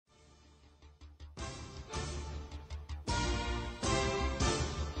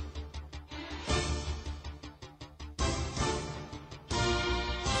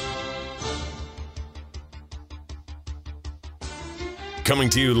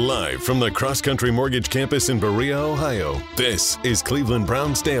Coming to you live from the Cross Country Mortgage Campus in Berea, Ohio. This is Cleveland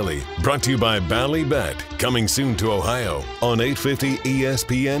Browns Daily, brought to you by Bally Bet, coming soon to Ohio on 850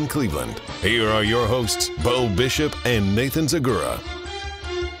 ESPN Cleveland. Here are your hosts, Bo Bishop and Nathan Zagura.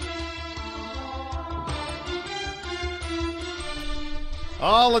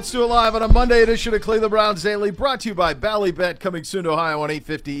 Oh, let's do it live on a Monday edition of Cleveland Browns Daily, brought to you by Bally Bet, coming soon to Ohio on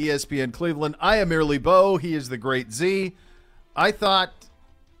 850 ESPN Cleveland. I am merely Bo. He is the great Z. I thought,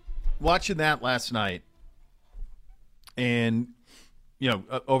 watching that last night, and,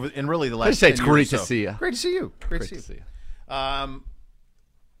 really the last I'd say 10 it's years great or so. to see you. Great to see you. Great to see you.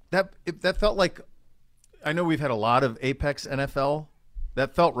 That felt like, I know we've had a lot of Apex NFL.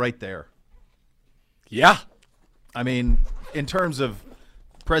 That felt right there. Yeah. I mean, in terms of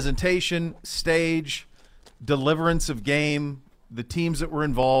presentation, stage, deliverance of game, the teams that were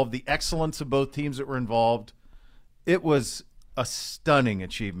involved, the excellence of both teams that were involved, it was a stunning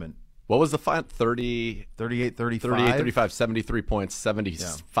achievement. What was the final? 38, 35. 73 points,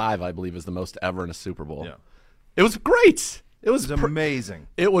 75, I believe, is the most ever in a Super Bowl. Yeah. It was great. It was amazing.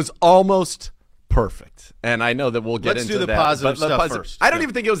 It was almost perfect. And I know that we'll get Let's into do the that. positive stuff first. I don't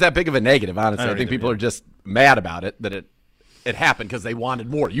even think it was that big of a negative, honestly. I think people are are just mad about it, that it happened because they wanted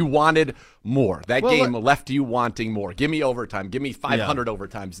more. You wanted more. That game left you wanting more. Give me overtime. Give me 500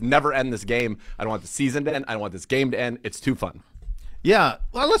 overtimes. Never end this game. I don't want the season to end. I don't want this game to end. It's too fun. Yeah.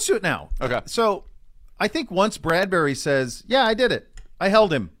 Well, let's do it now. Okay. So I think once Bradbury says, yeah, I did it. I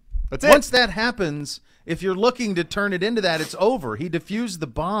held him. That's it. Once that happens, if you're looking to turn it into that, it's over. He defused the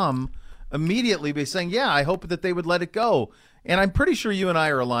bomb immediately by saying, yeah, I hope that they would let it go. And I'm pretty sure you and I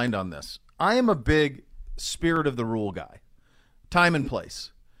are aligned on this. I am a big spirit of the rule guy. Time and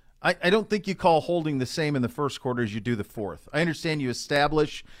place. I don't think you call holding the same in the first quarter as you do the fourth. I understand you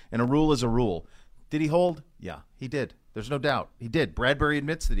establish, and a rule is a rule. Did he hold? Yeah, he did. There's no doubt. He did. Bradbury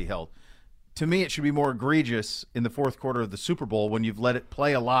admits that he held. To me, it should be more egregious in the fourth quarter of the Super Bowl when you've let it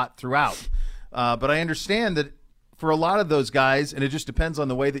play a lot throughout. But I understand that for a lot of those guys, and it just depends on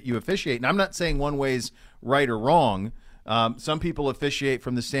the way that you officiate. And I'm not saying one way's right or wrong. Some people officiate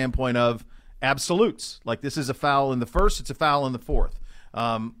from the standpoint of absolutes. Like, this is a foul in the first, it's a foul in the fourth.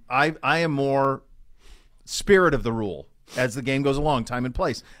 I am more spirit of the rule as the game goes along, time and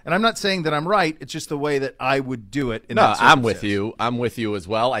place. And I'm not saying that I'm right. It's just the way that I would do it. I'm with you. I'm with you as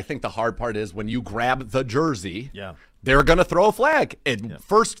well. I think the hard part is when you grab the jersey, they're going to throw a flag in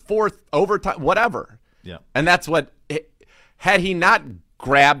first, fourth, overtime, whatever. Yeah. And that's what – had he not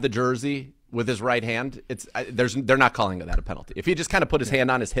grabbed the jersey with his right hand, they're not calling that a penalty. If he just kind of put his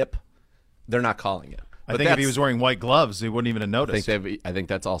hand on his hip, they're not calling it. I think if he was wearing white gloves, he wouldn't even have noticed. I think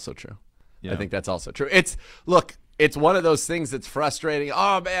that's also true. Yeah. I think that's also true. It's one of those things that's frustrating.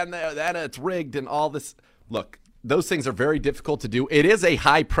 Oh, man, it's rigged and all this. Look, those things are very difficult to do. It is a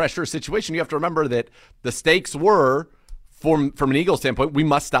high-pressure situation. You have to remember that the stakes were, from an Eagles standpoint, we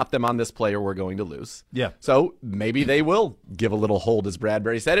must stop them on this play or we're going to lose. Yeah. So maybe they will give a little hold, as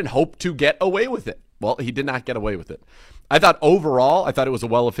Bradbury said, and hope to get away with it. Well, he did not get away with it. I thought overall, it was a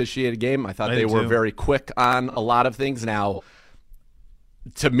well-officiated game. I thought they were very quick on a lot of things. Now,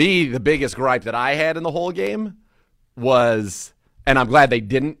 to me, the biggest gripe that I had in the whole game was, and I'm glad they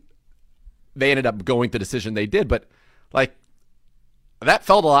ended up going the decision they did, but that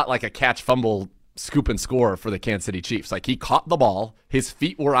felt a lot like a catch fumble scoop and score for the Kansas City Chiefs. Like, he caught the ball, his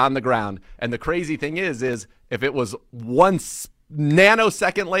feet were on the ground, and the crazy thing is if it was 1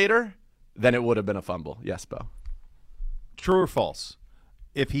 nanosecond later, then it would have been a fumble. Yes, Bo. True or false?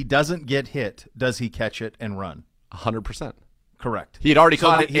 If he doesn't get hit, does he catch it and run? 100%. Correct. He had already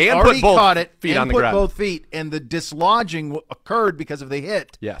caught it and put both feet on the ground. Both feet, and the dislodging occurred because of the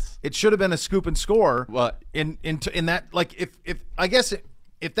hit. Yes. It should have been a scoop and score. Well, in that, like,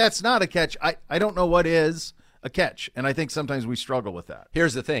 if that's not a catch, I don't know what is a catch, and I think sometimes we struggle with that.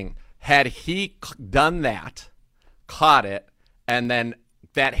 Here's the thing: had he done that, caught it, and then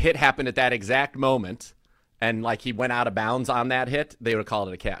that hit happened at that exact moment, and he went out of bounds on that hit, they would have called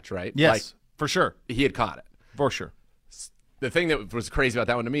it a catch, right? Yes, for sure. He had caught it. For sure. The thing that was crazy about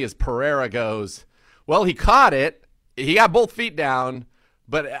that one to me is Pereira goes, well, he caught it. He got both feet down,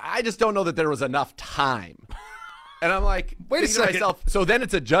 but I just don't know that there was enough time. And I'm like, wait a second. So then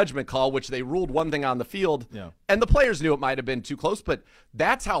it's a judgment call, which they ruled one thing on the field, and the players knew it might have been too close, but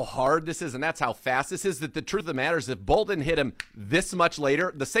that's how hard this is and that's how fast this is, that the truth of the matter is if Bolton hit him this much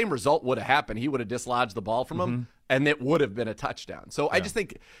later, the same result would have happened. He would have dislodged the ball from him, and it would have been a touchdown. So I just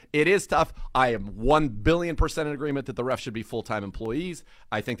think it is tough. I am 1,000,000,000% in agreement that the refs should be full-time employees.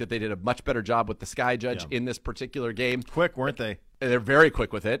 I think that they did a much better job with the Sky Judge in this particular game. Quick, weren't they? They're very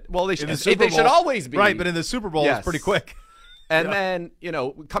quick with it. Well, they should always be. Right, but in the Super Bowl, it's pretty quick. And then,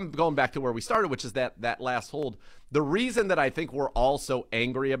 going back to where we started, which is that last hold, the reason that I think we're all so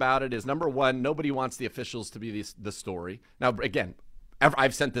angry about it is, number one, nobody wants the officials to be the story. Now, again,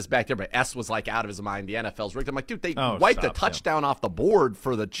 I've sent this back there, but S was like out of his mind. The NFL's rigged. I'm like, dude, they wiped a touchdown off the board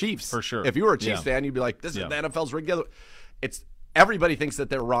for the Chiefs. For sure. If you were a Chiefs fan, you'd be like, this is the NFL's rigged. Everybody thinks that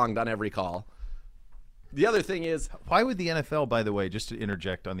they're wronged on every call. The other thing is, why would the NFL, by the way, just to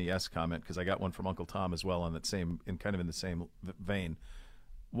interject on the S comment, because I got one from Uncle Tom as well on that same, in the same vein.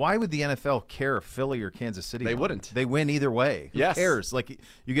 Why would the NFL care if Philly or Kansas City? They wouldn't. They win either way. Yes. Who cares? Like,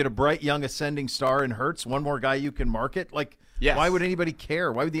 you get a bright young ascending star in Hurts, one more guy you can market. Like, why would anybody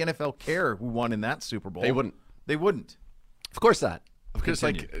care? Why would the NFL care who won in that Super Bowl? They wouldn't. They wouldn't. Of course not. Of course,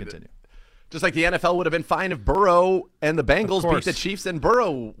 Continue. Just like the NFL would have been fine if Burrow and the Bengals beat the Chiefs and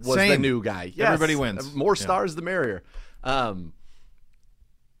Burrow was the new guy. Yes. Everybody wins. More stars, the merrier.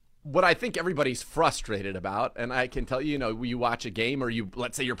 What I think everybody's frustrated about, and I can tell you, you watch a game, or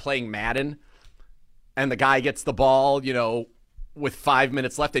let's say you're playing Madden, and the guy gets the ball, with 5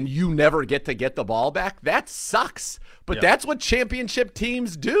 minutes left, and you never get the ball back. That sucks. But that's what championship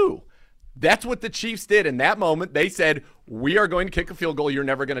teams do. That's what the Chiefs did in that moment. They said, we are going to kick a field goal. You're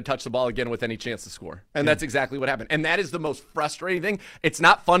never going to touch the ball again with any chance to score. And that's exactly what happened. And that is the most frustrating thing. It's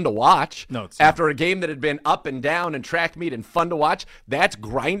not fun to watch. No, it's After a game that had been up and down and track meet and fun to watch, that's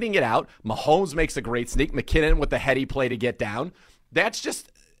grinding it out. Mahomes makes a great sneak. McKinnon with the heady play to get down. That's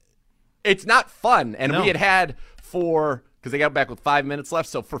just, it's not fun. And we had because they got back with 5 minutes left.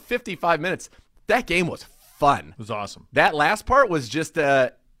 So for 55 minutes, that game was fun. It was awesome. That last part was just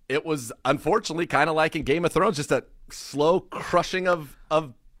it was unfortunately kind of like in Game of Thrones, just a slow crushing of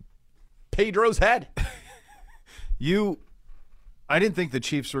Pedro's head. I didn't think the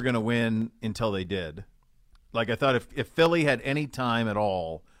Chiefs were going to win until they did. Like, I thought if Philly had any time at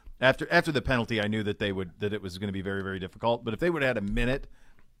all after the penalty, I knew that it was going to be very, very difficult. But if they would have had a minute,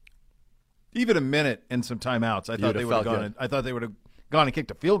 even a minute and some timeouts, I thought they would have gone. I thought they would have gone and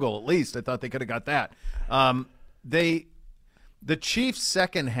kicked a field goal at least. I thought they could have got that. The Chiefs'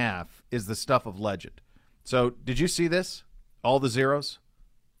 second half is the stuff of legend. So, did you see this? All the zeros?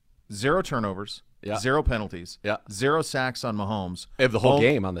 0 turnovers, 0 penalties, 0 sacks on Mahomes. They have the whole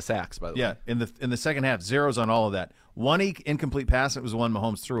game on the sacks, by the way. Yeah, in the second half, zeros on all of that. One incomplete pass, it was the one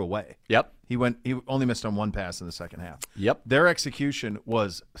Mahomes threw away. Yep. He only missed on one pass in the second half. Yep. Their execution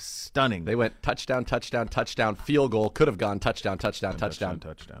was stunning. They went touchdown, touchdown, touchdown, field goal. Could have gone touchdown, touchdown, touchdown,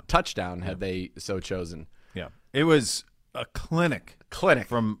 touchdown had they so chosen. Yeah. It was a clinic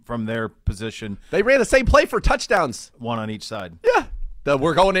from their position. They ran the same play for touchdowns. One on each side. Yeah.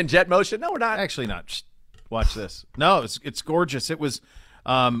 We're going in jet motion. No, we're not. Actually not. Shh. Watch this. No, it's gorgeous. It was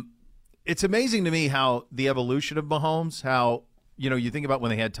it's amazing to me how the evolution of Mahomes, how you think about when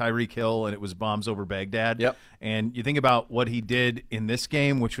they had Tyreek Hill and it was bombs over Baghdad. Yep. And you think about what he did in this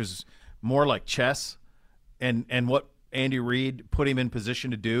game, which was more like chess, and what Andy Reid put him in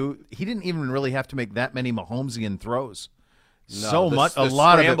position to do. He didn't even really have to make that many Mahomesian throws. A lot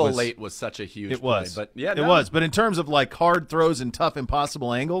of it was late was such a huge play, but it was. But in terms of like hard throws and tough,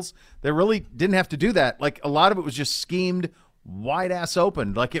 impossible angles, they really didn't have to do that. Like a lot of it was just schemed wide ass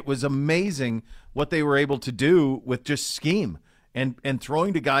open. Like it was amazing what they were able to do with just scheme and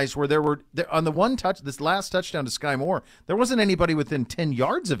throwing to guys where there on the one touch, this last touchdown to Sky Moore, there wasn't anybody within 10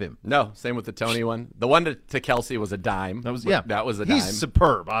 yards of him. No, same with the Tony one. The one to Kelsey was a dime. That was a dime. He's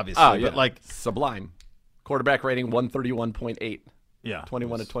superb, obviously, but like sublime. Quarterback rating 131.8. Yeah.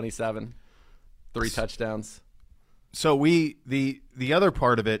 21 to 27. 3 touchdowns. So the other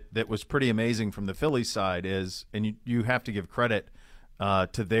part of it that was pretty amazing from the Phillies side is, and you have to give credit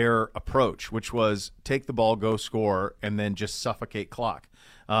to their approach, which was take the ball, go score, and then just suffocate clock.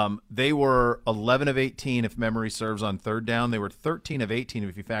 They were 11 of 18, if memory serves, on third down. They were 13 of 18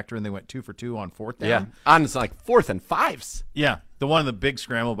 if you factor in they went 2 for 2 on fourth down. Yeah, on like 4th and 5s. Yeah, the one in the big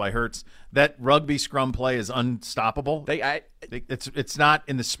scramble by Hurts. That rugby scrum play is unstoppable. It's not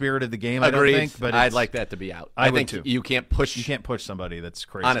in the spirit of the game. Agreed. I don't think. But I'd like that to be out. I think too. You can't push somebody that's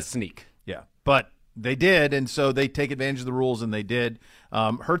crazy on a sneak. Yeah, but they did, and so they take advantage of the rules, and they did.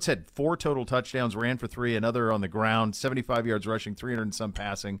 Hurts had 4 total touchdowns, ran for 3, another on the ground, 75 yards rushing, 300 and some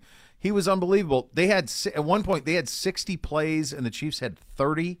passing. He was unbelievable. They had at one point they had 60 plays, and the Chiefs had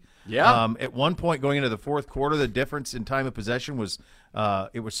 30. Yeah. At one point going into the fourth quarter, the difference in time of possession was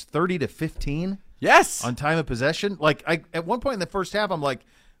it was 30 to 15. Yes. On time of possession, like at one point in the first half, I'm like,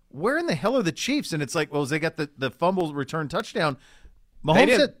 where in the hell are the Chiefs? And it's like, well, they got the fumble return touchdown.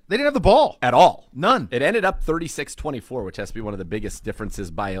 Mahomes said they didn't have the ball. At all. None. It ended up 36-24, which has to be one of the biggest differences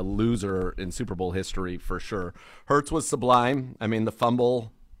by a loser in Super Bowl history for sure. Hurts was sublime. I mean, the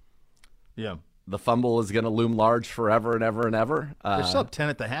fumble. Yeah. the fumble is going to loom large forever and ever and ever. They're still up 10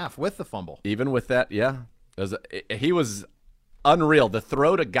 at the half with the fumble. Even with that, yeah. He was unreal. The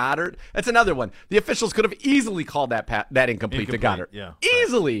throw to Goddard, that's another one. The officials could have easily called that incomplete to Goddard. Yeah,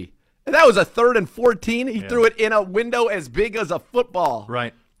 easily. Right. And that was a 3rd and 14. He threw it in a window as big as a football.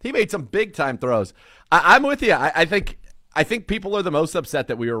 Right. He made some big-time throws. I'm with you. I think people are the most upset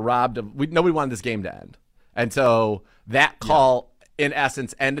that we were robbed of. Nobody wanted this game to end. And so that call, in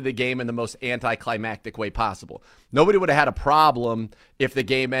essence, ended the game in the most anticlimactic way possible. Nobody would have had a problem if the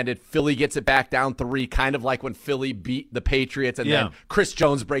game ended, Philly gets it back down 3, kind of like when Philly beat the Patriots, and then Chris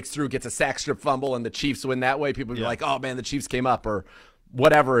Jones breaks through, gets a sack strip fumble, and the Chiefs win that way. People would be like, oh, man, the Chiefs came up, or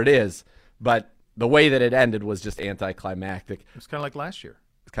whatever it is. But the way that it ended was just anticlimactic. It's kind of like last year.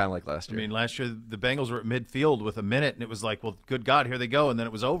 It's kind of like last year. I mean, last year the Bengals were at midfield with a minute, and it was like, well, good God, here they go, and then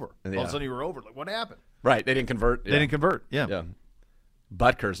it was over. All of a sudden you were over. Like, what happened? Right. They didn't convert. They didn't convert. Yeah.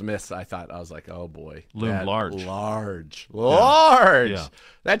 Butker's miss, I was like, oh, boy. Loomed large. Yeah.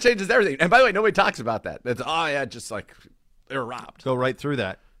 That changes everything. And by the way, nobody talks about that. It's, just like they were robbed. Go right through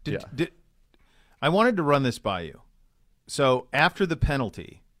that. I wanted to run this by you. So after the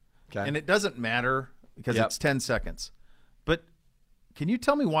penalty, and it doesn't matter because it's 10 seconds, but can you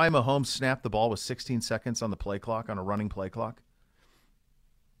tell me why Mahomes snapped the ball with 16 seconds on the play clock, on a running play clock?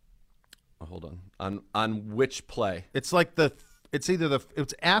 Oh, hold on. On which play? It's like it's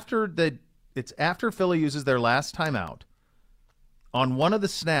after Philly uses their last timeout. On one of the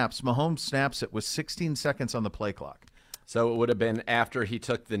snaps, Mahomes snaps it with 16 seconds on the play clock. So it would have been after he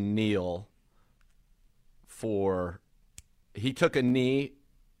took the kneel he took a knee.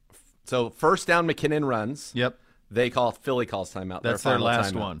 So first down, McKinnon runs. Yep. Philly calls timeout. That's their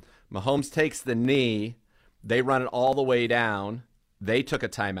last one. Mahomes takes the knee. They run it all the way down. They took a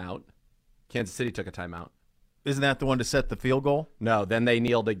timeout. Kansas City took a timeout. Isn't that the one to set the field goal? No, then they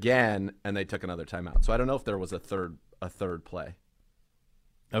kneeled again, and they took another timeout. So I don't know if there was a third play.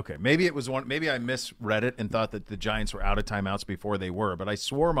 Okay, maybe it was one. Maybe I misread it and thought that the Giants were out of timeouts before they were, but I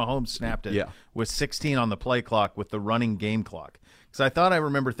swore Mahomes snapped it with 16 on the play clock with the running game clock. Because I thought I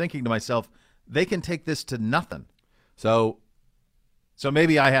remember thinking to myself, they can take this to nothing. So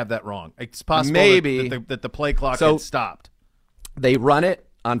maybe I have that wrong. It's possible that the play clock had stopped. They run it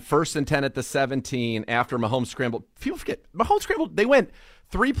on 1st and 10 at the 17 after Mahomes scrambled. People forget, Mahomes scrambled. They went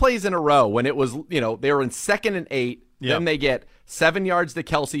 3 plays in a row when it was, they were in 2nd and 8. Yep. Then they get 7 yards to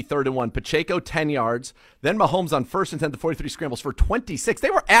Kelsey, 3rd and 1. Pacheco, 10 yards. Then Mahomes on 1st and 10 to 43 scrambles for 26.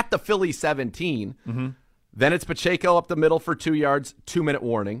 They were at the Philly 17. Mm-hmm. Then it's Pacheco up the middle for 2 yards, 2-minute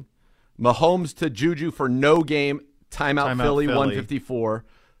warning. Mahomes to Juju for no game, timeout Philly, 154.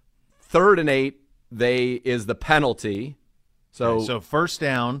 3rd and 8, is the penalty. So first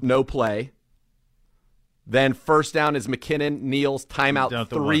down. No play. Then first down is McKinnon, kneels, timeout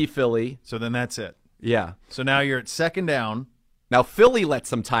 3 Philly. So then that's it. Yeah. So now you're at 2nd down. Now Philly let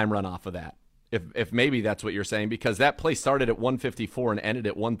some time run off of that, if maybe that's what you're saying, because that play started at 154 and ended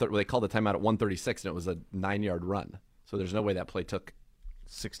at 130. They called the timeout at 136, and it was a 9-yard run. So there's no way that play took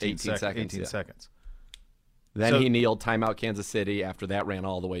 18 seconds. Then he kneeled, timeout Kansas City. After that ran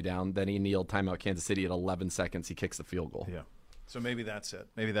all the way down. Then he kneeled, timeout Kansas City at 11 seconds. He kicks the field goal. Yeah. So maybe that's it.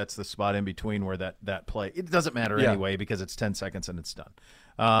 Maybe that's the spot in between where that play. It doesn't matter anyway because it's 10 seconds and it's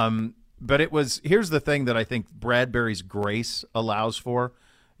done. But here's the thing that I think Bradbury's grace allows for.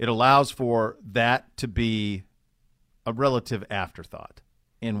 It allows for that to be a relative afterthought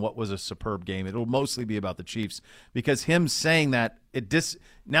in what was a superb game. It'll mostly be about the Chiefs because him saying that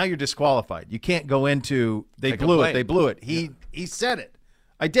now you're disqualified. You can't go into they blew it. He said it.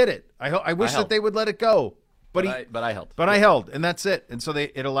 I did it. I wish that they would let it go. But I held. I held, and that's it. And so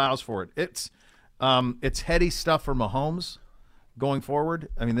it allows for it. It's heady stuff for Mahomes going forward.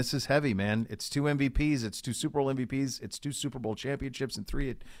 I mean, this is heavy, man. It's 2 MVPs. It's 2 Super Bowl MVPs. It's 2 Super Bowl championships and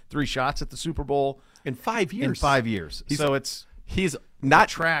three shots at the Super Bowl in 5 years. He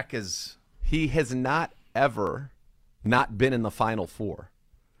has not ever not been in the Final Four.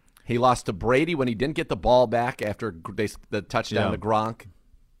 He lost to Brady when he didn't get the ball back after the touchdown to Gronk.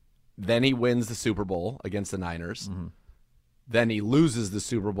 Then he wins the Super Bowl against the Niners. Mm-hmm. Then he loses the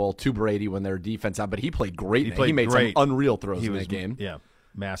Super Bowl to Brady when their defense out. But he played great. He made some unreal throws in that game. Yeah,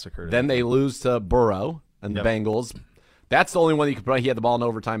 massacred. Then they lose to Burrow and the Bengals. That's the only one he had the ball in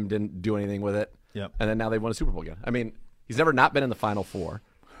overtime and didn't do anything with it. Yep. And then now they won a Super Bowl again. I mean, he's never not been in the Final Four.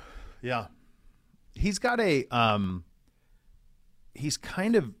 Yeah. He's got let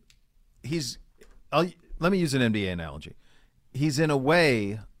me use an NBA analogy. He's in a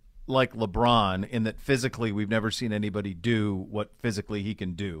way like LeBron in that physically we've never seen anybody do what physically he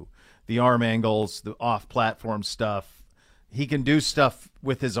can do. The arm angles, the off-platform stuff, he can do stuff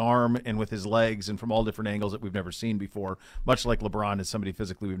with his arm and with his legs and from all different angles that we've never seen before, much like LeBron is somebody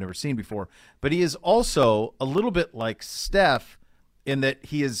physically we've never seen before. But he is also a little bit like Steph in that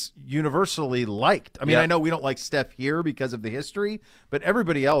he is universally liked. I mean, I know we don't like Steph here because of the history, but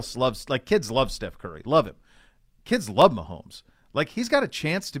everybody else loves, like kids love Steph Curry, love him. Kids love Mahomes. Like he's got a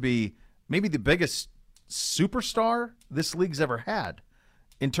chance to be maybe the biggest superstar this league's ever had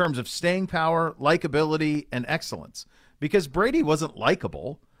in terms of staying power, likability, and excellence. Because Brady wasn't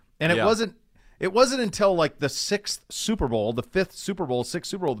likable, and it wasn't until like the sixth Super Bowl with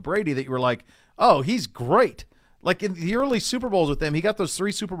Brady that you were like, oh, he's great. Like in the early Super Bowls with him, he got those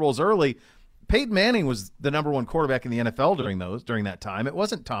 3 Super Bowls early. Peyton Manning was the number 1 quarterback in the NFL during that time. It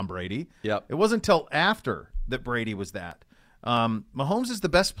wasn't Tom Brady. Yep. It wasn't until after that Brady was that. Mahomes is the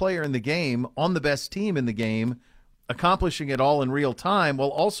best player in the game, on the best team in the game, accomplishing it all in real time while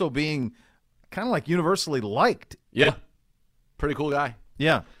also being kind of like universally liked. Yeah. Pretty cool guy.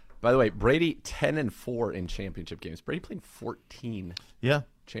 Yeah. By the way, Brady 10-4 in championship games. Brady played 14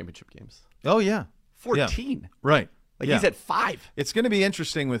 championship games. Oh, yeah. 14. Yeah. Right. Like he's at 5. It's going to be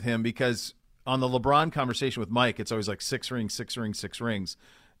interesting with him because on the LeBron conversation with Mike, it's always like 6 rings, 6 rings, 6 rings.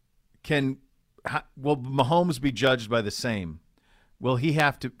 Will Mahomes be judged by the same? Will he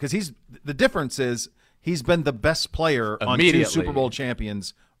have to? Because the difference is he's been the best player on 2 Super Bowl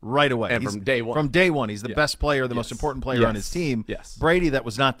champions right away. And from day one. From day one, he's the best player, the most important player on his team. Yes. Brady, that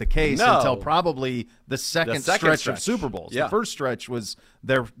was not the case until probably the second stretch of Super Bowls. Yeah. The first stretch was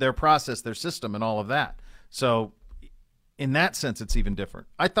their process, their system, and all of that. So in that sense, it's even different.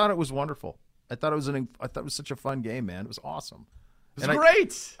 I thought it was wonderful. I thought it was such a fun game, man. It was awesome. It was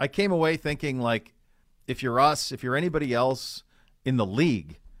great. I came away thinking, like, if you're us, if you're anybody else in the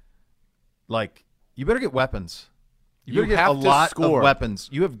league, like, you better get weapons. You better get a lot of weapons.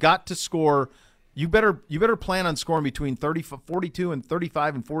 You have got to score. You better plan on scoring between 42 and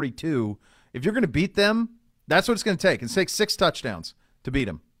 35 and 42. If you're going to beat them, that's what it's going to take. It takes 6 touchdowns to beat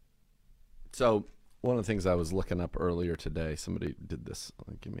them. So one of the things I was looking up earlier today, somebody did this.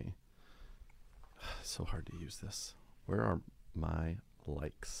 Give me. So hard to use this. Where are my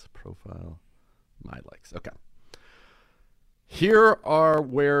likes? Profile. My likes. Okay. Here are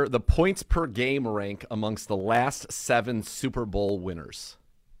where the points per game rank amongst the last 7 Super Bowl winners.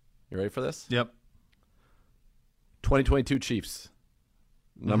 You ready for this? Yep. 2022 Chiefs,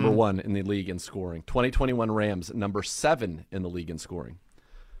 number 1 in the league in scoring. 2021 Rams, number 7 in the league in scoring.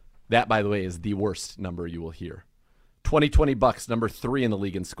 That, by the way, is the worst number you will hear. 2020 Bucks, number 3 in the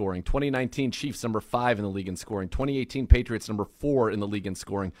league in scoring. 2019 Chiefs, number 5 in the league in scoring. 2018 Patriots, number 4 in the league in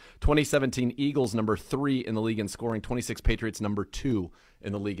scoring. 2017 Eagles, number 3 in the league in scoring. 26 Patriots, number 2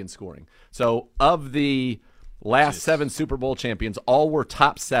 in the league in scoring. So of the last 7 Super Bowl champions, all were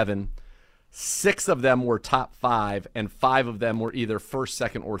top 7. 6 of them were top 5, and 5 of them were either first,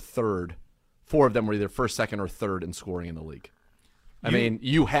 second, or third. 4 of them were either first, second, or third in scoring in the league.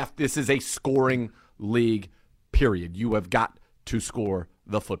 This is a scoring league. Period. You have got to score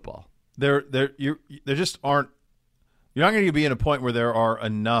the football. There just aren't. You're not going to be in a point where there are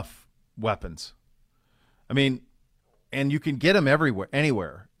enough weapons. I mean, and you can get them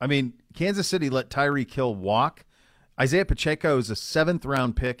anywhere. I mean, Kansas City let Tyreek Hill walk. Isaiah Pacheco is a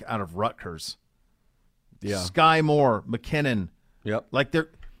 7th-round pick out of Rutgers. Yeah. Sky Moore, McKinnon. Yep.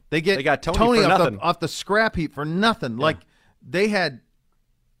 They got Tony off the scrap heap for nothing. Yeah. Like they had.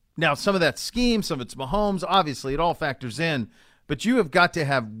 Now, some of that scheme, some of it's Mahomes. Obviously, it all factors in. But you have got to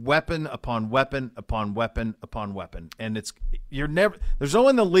have weapon upon weapon upon weapon upon weapon, and there's no one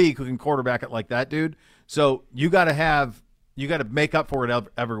in the league who can quarterback it like that, dude. So you got to make up for it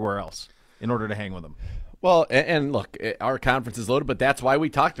everywhere else in order to hang with them. Well, and look, our conference is loaded, but that's why we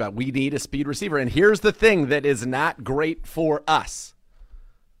talked about we need a speed receiver. And here's the thing that is not great for us.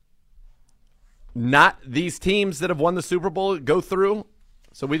 Not these teams that have won the Super Bowl go through.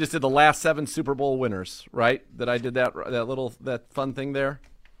 So we just did the last 7 Super Bowl winners, right? That I did that fun thing there.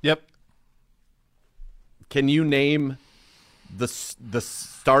 Yep. Can you name the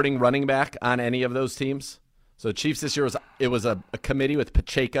starting running back on any of those teams? So Chiefs this year was a committee with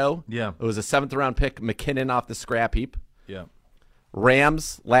Pacheco. Yeah. It was a 7th-round pick, McKinnon off the scrap heap. Yeah.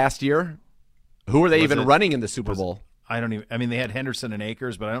 Rams last year. Who were they running in the Super Bowl? I mean, they had Henderson and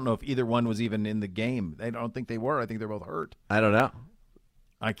Akers, but I don't know if either one was even in the game. I don't think they were. I think they're both hurt. I don't know.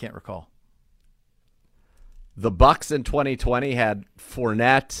 I can't recall. The Bucks in 2020 had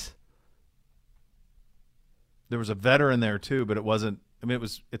Fournette. There was a veteran there too, but it wasn't. I mean,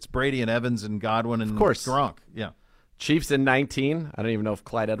 it's Brady and Evans and Godwin and of course. Gronk. Yeah. Chiefs in 19. I don't even know if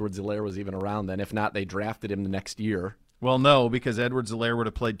Clyde Edwards-Helaire was even around then. If not, they drafted him the next year. Well, no, because Edwards-Helaire would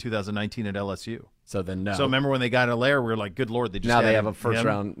have played 2019 at LSU. So then no. So remember when they got Helaire, we were like, good Lord, they just now had they have him. a first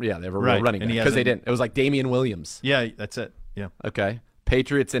round. Yeah, they have a real Right, running and back he because they hasn't- didn't. It was like Damian Williams. Yeah, that's it. Yeah. Okay.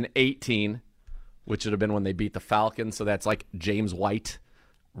 Patriots in 18, which would have been when they beat the Falcons. So that's like James White,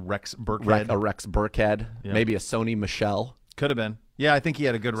 Rex Burkhead. a Rex Burkhead, Yeah. maybe a Sony Michel. Could have been. Yeah, I think he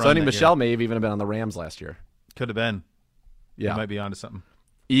had a good run. Sony Michel may have even been on the Rams last year. Could have been. Yeah. He might be onto something.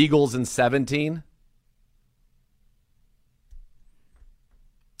 Eagles in 17,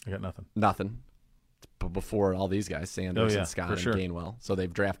 I got nothing. nothing. Before all these guys, Sanders Oh, yeah, and Scott for and sure. Gainwell. So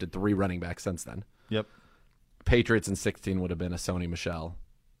they've drafted 3 running backs since then. Yep. Patriots in 16 would have been a Sony Michel.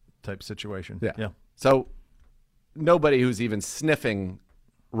 Type situation. Yeah. Yeah. So nobody who's even sniffing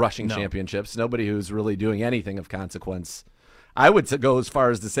rushing No. championships, nobody who's really doing anything of consequence. I would go as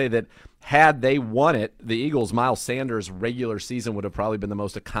far as to say that had they won it, the Eagles, Miles Sanders' regular season would have probably been the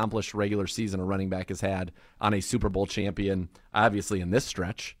most accomplished regular season a running back has had on a Super Bowl champion, obviously in this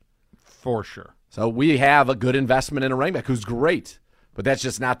stretch. For sure. So we have a good investment in a running back who's great. But that's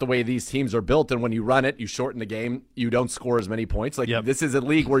just not the way these teams are built. And when you run it, you shorten the game, you don't score as many points. Like Yep. This is a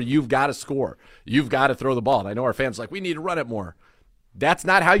league where you've got to score. You've got to throw the ball. And I know our fans are like, we need to run it more. That's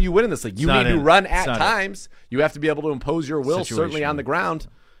not how you win in this league. You not need to it. run It's at not it. times. You have to be able to impose your will, certainly on the ground.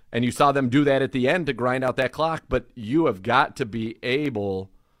 And you saw them do that at the end to grind out that clock. But you have got to be able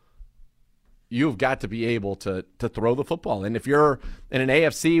to throw the football. And if you're in an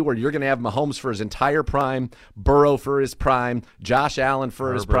AFC where you're going to have Mahomes for his entire prime, Burrow for his prime, Josh Allen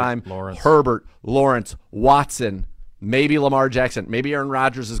for his prime, Herbert, Lawrence, Watson, maybe Lamar Jackson, maybe Aaron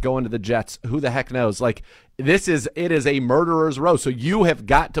Rodgers is going to the Jets. Who the heck knows? Like it is a murderer's row. So you have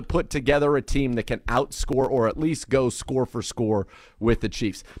got to put together a team that can outscore or at least go score for score with the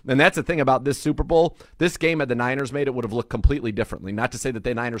Chiefs. And that's the thing about this Super Bowl. This game, had the Niners made it, would have looked completely differently. Not to say that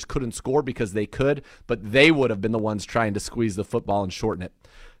the Niners couldn't score, because they could, but they would have been the ones trying to squeeze the football and shorten it.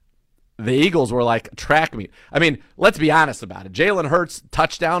 The Eagles were like track meet. I mean, let's be honest about it. Jalen Hurts'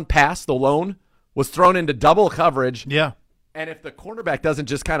 touchdown pass, the lone, was thrown into double coverage. Yeah. And if the cornerback doesn't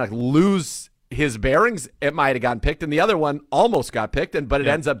just kind of lose his bearings, it might have gotten picked. And the other one almost got picked, but it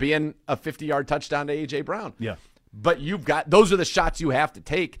ends up being a 50-yard touchdown to A.J. Brown. Yeah. But those are the shots you have to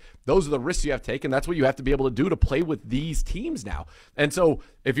take. Those are the risks you have to take, and that's what you have to be able to do to play with these teams now. And so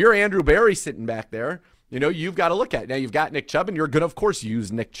if you're Andrew Berry sitting back there, you've got to look at it. Now you've got Nick Chubb, and you're going to, of course, use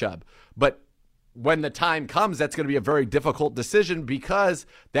Nick Chubb. But when the time comes, that's going to be a very difficult decision, because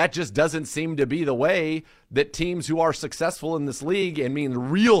that just doesn't seem to be the way that teams who are successful in this league, and mean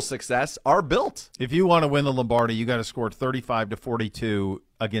real success, are built. If you want to win the Lombardi, you got to score 35 to 42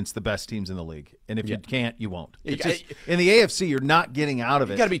 against the best teams in the league. And if you can't, you won't. It's just, in the AFC, you're not getting out of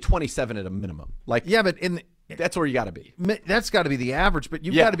it. You got to be 27 at a minimum. But that's where you got to be. That's got to be the average, but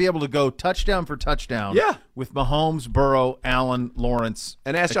you've got to be able to go touchdown for touchdown. Yeah. With Mahomes, Burrow, Allen, Lawrence,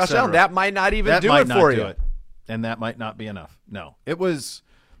 and ask Josh Allen, that might not even do it for you. And that might not be enough. No, it was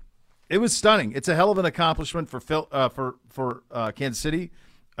stunning. It's a hell of an accomplishment for Kansas City.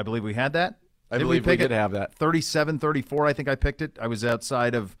 I believe we had that. I believe we did have that. 37-34, I think I picked it. I was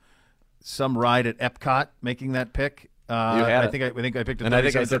outside of some ride at Epcot making that pick. I think I picked it. And I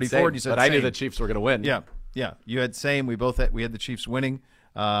think I said 34, same, and you said but same. I knew the Chiefs were going to win. Yeah. You had same. We had the Chiefs winning.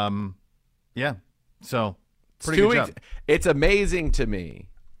 Yeah. So pretty good job. It's amazing to me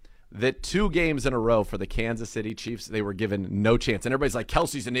that 2 games in a row for the Kansas City Chiefs, they were given no chance. And everybody's like,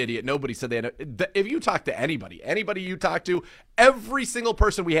 Kelsey's an idiot. Nobody said they had if you talk to anybody you talk to, every single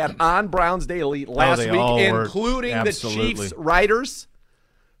person we had on Browns Daily last week, including the Chiefs writers,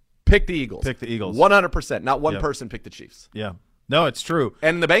 picked the Eagles. 100%. Not one person picked the Chiefs. Yeah. No, it's true.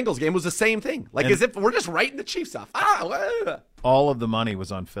 And the Bengals game was the same thing. As if we're just writing the Chiefs off. All of the money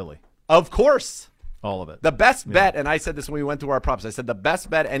was on Philly. Of course. All of it. The best bet, and I said this when we went through our props, I said the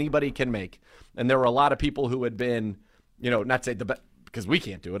best bet anybody can make, and there were a lot of people who had been, not say the best, because we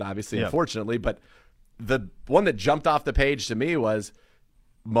can't do it, obviously, unfortunately, but the one that jumped off the page to me was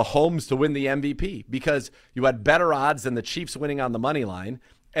Mahomes to win the MVP, because you had better odds than the Chiefs winning on the money line,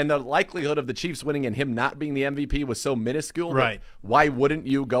 and the likelihood of the Chiefs winning and him not being the MVP was so minuscule. Right. Why wouldn't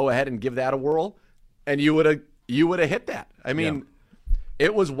you go ahead and give that a whirl? And you would have hit that. I mean,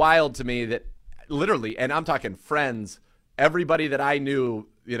 it was wild to me that literally, and I'm talking friends, everybody that I knew,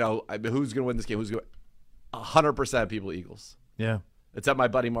 who's going to win this game, 100% of people Eagles. Yeah. Except my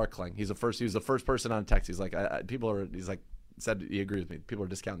buddy Mark Kling. He was the first person on text. He's like, said he agrees with me. People are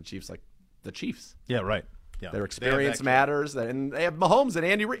discounting the Chiefs, like the Chiefs. Yeah, right. Yeah. Their experience matters, and they have Mahomes and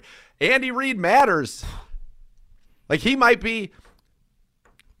Andy Reid. Andy Reid matters. Like, he might be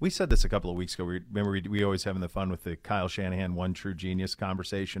We said this a couple of weeks ago. Remember, we always having the fun with the Kyle Shanahan one true genius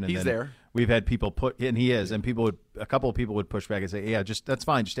conversation. And He's there. We've had people and he is, and a couple of people would push back and say, yeah, that's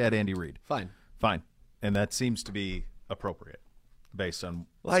fine. Just add Andy Reid. Fine. And that seems to be appropriate based on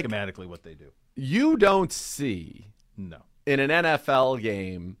schematically what they do. You don't see No. in an NFL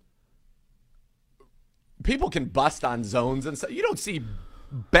game, people can bust on zones and stuff. You don't see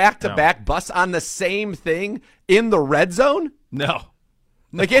back-to-back busts on the same thing in the red zone. No.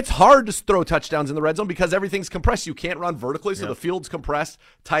 Like, it's hard to throw touchdowns in the red zone because everything's compressed. You can't run vertically, so the field's compressed,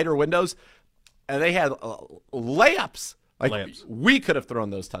 tighter windows. And they had layups. We could have thrown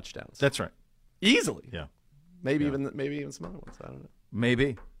those touchdowns. That's right. Easily. Yeah. Maybe even some other ones. I don't know.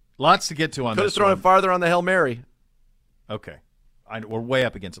 Maybe. Lots to get to on this. Could have thrown it farther on the Hail Mary. Okay. We're way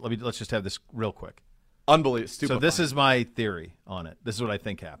up against it. Let's just have this real quick. Unbelievable. So this is my theory on it. This is what I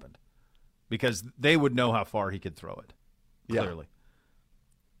think happened. Because they would know how far he could throw it. Clearly. Yeah.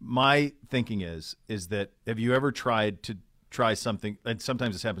 My thinking is that have you ever tried to try something, and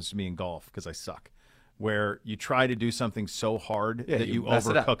sometimes this happens to me in golf because I suck, where you try to do something so hard that you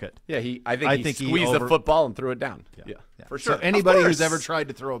overcook it. Yeah, I think he squeezed the football and threw it down. Yeah, for sure. So anybody who's ever tried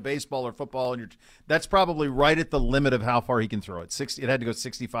to throw a baseball or football, that's probably right at the limit of how far he can throw it. It had to go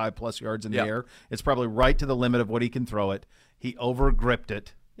 65-plus yards in the air. It's probably right to the limit of what he can throw it. He overgripped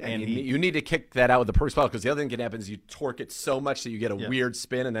it. Yeah, and you need to kick that out with the perfect spot because the other thing that can happen is you torque it so much that you get a weird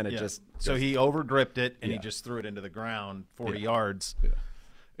spin and then it just – So he overgripped it and he just threw it into the ground 40 yards. Yeah.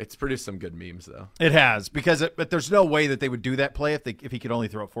 It's produced some good memes, though. It has, but there's no way that they would do that play if he could only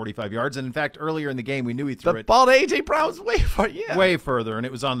throw it 45 yards. And, in fact, earlier in the game, we knew he threw the ball to A.J. Brown was way far, way further, and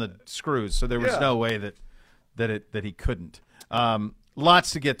it was on the screws. So there was no way that he couldn't.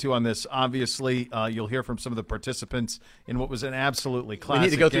 Lots to get to on this. Obviously, you'll hear from some of the participants in what was an absolutely classic game. We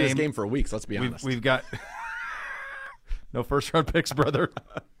need to go through this game for weeks, let's be honest. We've got no first-round picks, brother.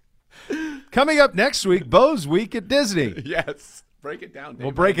 Coming up next week, Bo's Week at Disney. Yes. Break it down.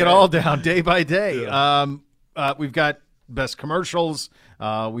 We'll break it all down day by day. Yeah. We've got best commercials.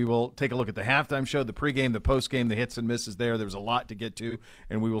 We will take a look at the halftime show, the pregame, the postgame, the hits and misses there. There's a lot to get to,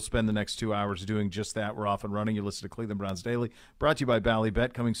 and we will spend the next 2 hours doing just that. We're off and running. You listen to Cleveland Browns Daily, brought to you by Bally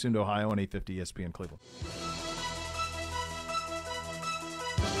Bet, coming soon to Ohio on 850 ESPN Cleveland.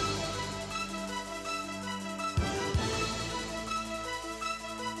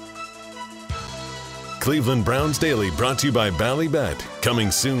 Cleveland Browns Daily brought to you by Bally Bet, coming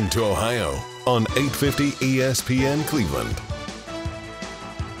soon to Ohio on 850 ESPN Cleveland.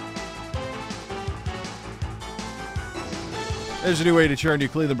 There's a new way to cheer on your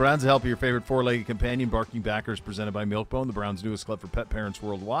Cleveland Browns to help your favorite four-legged companion. Barking Backers, presented by Milk-Bone, the Browns' newest club for pet parents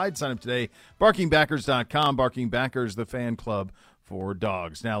worldwide. Sign up today, barkingbackers.com. Barking Backers, the fan club for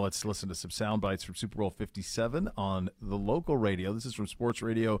dogs. Now let's listen to some sound bites from Super Bowl 57 on the local radio. This is from Sports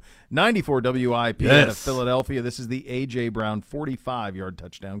Radio 94 WIP out of Philadelphia. This is the A.J. Brown 45-yard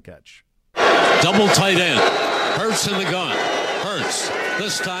touchdown catch. Double tight end. Hurts in the gun. Hurts.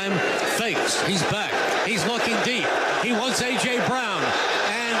 This time fakes. He's back. He's looking deep. He wants A.J. Brown.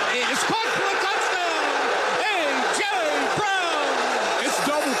 And it's caught for a touchdown. A.J. Brown. It's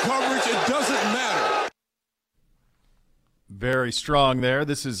double coverage. It doesn't matter. Very strong there.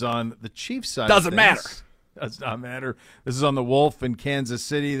 This is on the Chiefs side. Doesn't matter. Does not matter. This is on the Wolf in Kansas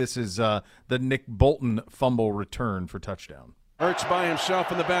City. This is the Nick Bolton fumble return for touchdown. Hurts by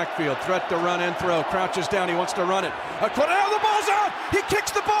himself in the backfield. Threat to run and throw. Crouches down. He wants to run it. The ball's out. He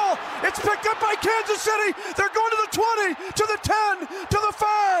kicks the ball. It's picked up by Kansas City. They're going to the 20, to the 10, to the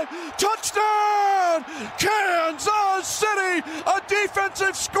 5. Touchdown! Kansas City! A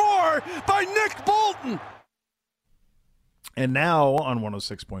defensive score by Nick Bolton. And now on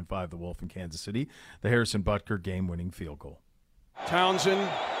 106.5, the Wolf in Kansas City, the Harrison Butker game-winning field goal. Townsend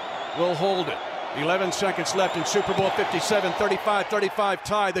will hold it. 11 seconds left in Super Bowl 57, 35-35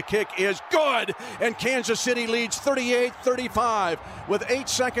 tie. The kick is good, and Kansas City leads 38-35 with 8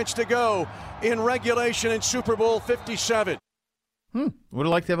 seconds to go in regulation in Super Bowl 57. Would have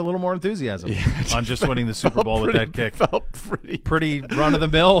liked to have a little more enthusiasm on just winning the Super Bowl with that kick. Felt pretty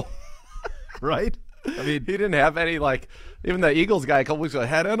run-of-the-mill, right? I mean, he didn't have any, even the Eagles guy a couple weeks ago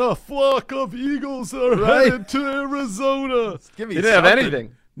had a flock of Eagles that are headed to Arizona. He didn't have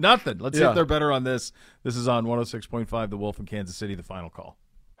anything. Nothing. Let's see if they're better on this. This is on 106.5, the Wolf in Kansas City, the final call.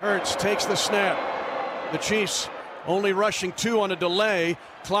 Hurts takes the snap. The Chiefs only rushing 2 on a delay.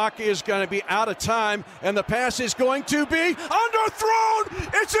 Clock is going to be out of time, and the pass is going to be underthrown.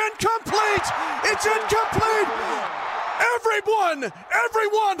 It's incomplete. It's incomplete. Everyone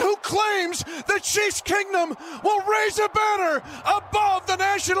who claims the Chiefs Kingdom will raise a banner above the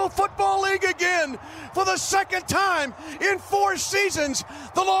National Football League again. For the second time in 4 seasons,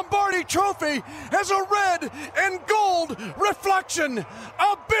 the Lombardi Trophy has a red and gold reflection.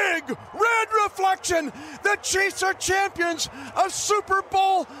 A big red reflection. The Chiefs are champions of Super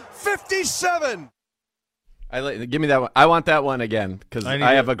Bowl 57. Give me that one. I want that one again because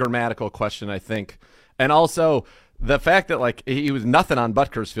I have a grammatical question, I think. And also the fact that like he was nothing on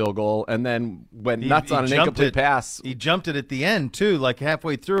Butker's field goal and then went nuts on an incomplete pass. He jumped it at the end too, like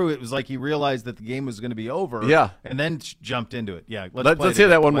halfway through. It was like he realized that the game was going to be over. Yeah, and then jumped into it. Yeah, let's hear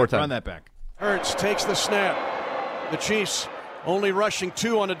that one more time. Run that back. Hurts takes the snap. The Chiefs only rushing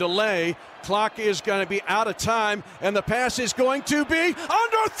 2 on a delay. Clock is going to be out of time, and the pass is going to be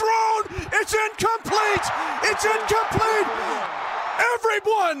underthrown. It's incomplete. It's incomplete.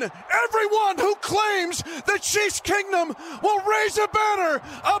 Everyone who claims the Chiefs Kingdom will raise a banner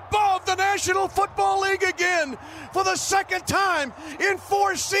above the National Football League again. For the second time in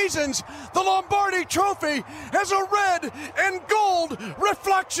 4 seasons, the Lombardi Trophy has a red and gold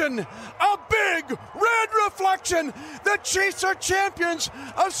reflection. A big red reflection. The Chiefs are champions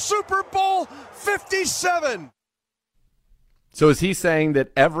of Super Bowl 57. So is he saying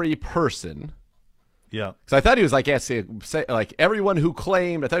that every person... Yeah, because I thought he was like, say like everyone who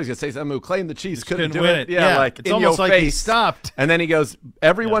claimed. I thought he was going to say someone who claimed the Chiefs couldn't do it. Yeah, like it's in almost your like face. He stopped. And then he goes,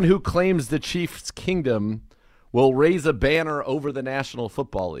 everyone who claims the Chiefs Kingdom will raise a banner over the National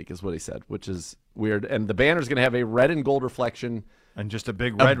Football League, is what he said, which is weird. And the banner is going to have a red and gold reflection, and just a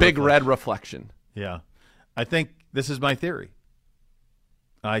big red reflection. Yeah, I think this is my theory.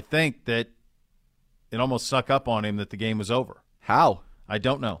 I think that it almost snuck up on him that the game was over. How? I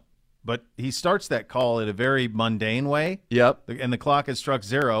don't know. But he starts that call in a very mundane way. Yep. And the clock has struck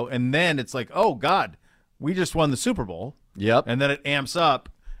 0. And then it's like, oh, God, we just won the Super Bowl. Yep. And then it amps up.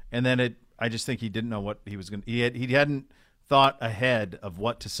 And then I just think he didn't know what he was going to. He hadn't thought ahead of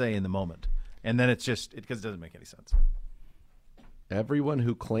what to say in the moment. And then it's just, because it doesn't make any sense. Everyone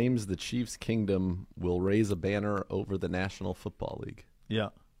who claims the Chiefs Kingdom will raise a banner over the National Football League. Yeah.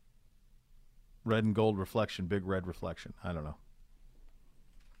 Red and gold reflection, big red reflection. I don't know.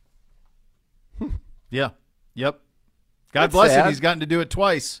 Yeah. Yep. God That's bless sad. him. He's gotten to do it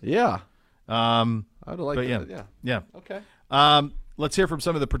twice. Yeah. I would like that. Yeah. Yeah. Okay. Let's hear from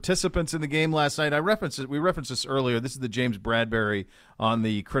some of the participants in the game last night. We referenced this earlier. This is the James Bradberry on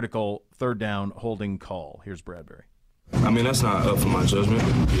the critical third down holding call. Here's Bradberry. I mean, that's not up for my judgment.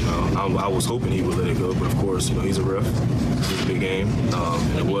 You know, I was hoping he would let it go, but of course, you know, he's a ref. It's a big game.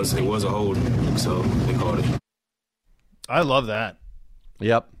 It was a hold, so they called it. I love that.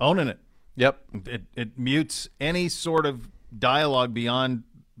 Yep. Owning it. Yep. It mutes any sort of dialogue beyond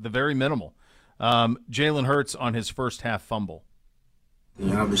the very minimal. Jalen Hurts on his first half fumble.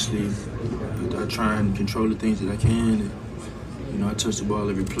 Yeah, obviously, I try and control the things that I can. And, you know, I touch the ball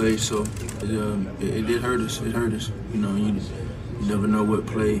every play, so it did hurt us. It hurt us. You know, you never know what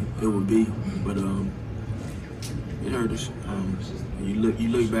play it would be, but it hurt us. You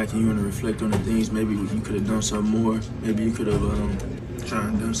look back and you want to reflect on the things. Maybe you could have done something more. Maybe you could have tried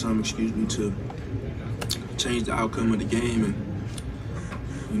and done something, to change the outcome of the game, and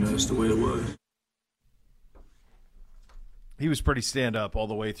you know, that's the way it was. He was pretty stand-up all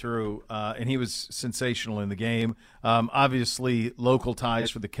the way through, and he was sensational in the game. Obviously, local ties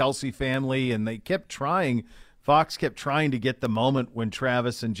for the Kelce family, and they kept trying. Fox kept trying to get the moment when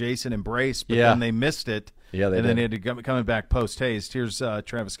Travis and Jason embraced, but then they missed it. Yeah, they did. Then they had to coming back post-haste. Here's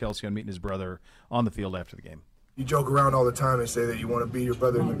Travis Kelce on meeting his brother on the field after the game. You joke around all the time and say that you want to be your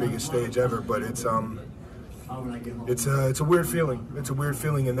brother in the biggest stage ever, but it's a weird feeling. It's a weird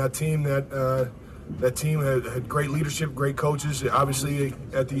feeling, and that team that team had great leadership, great coaches. Obviously,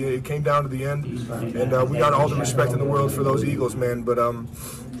 it came down to the end, and we got all the respect in the world for those Eagles, man. But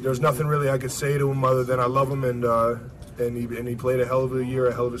there's nothing really I could say to him other than I love him, and he played a hell of a year,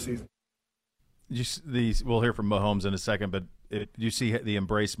 a hell of a season. We'll hear from Mahomes in a second, but you see the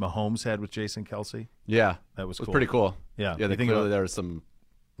embrace Mahomes had with Jason Kelce? Yeah, that was cool. cool. Pretty cool. Yeah, clearly there was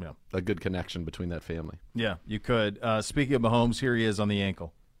a good connection between that family. Yeah, you could. Speaking of Mahomes, here he is on the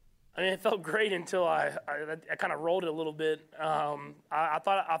ankle. I mean, it felt great until I kind of rolled it a little bit. I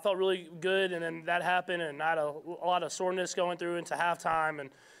thought I felt really good, and then that happened, and I had a lot of soreness going through into halftime, and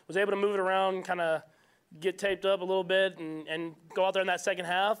was able to move it around, kind of get taped up a little bit, and go out there in that second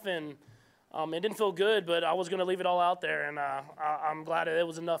half. And it didn't feel good, but I was going to leave it all out there, and I'm glad it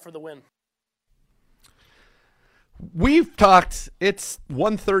was enough for the win. We've talked, it's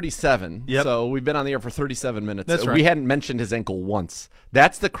 1:37, yep. So we've been on the air for 37 minutes. That's right. We hadn't mentioned his ankle once.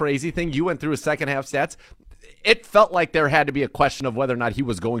 That's the crazy thing. You went through his second half stats. it felt like there had to be a question of whether or not he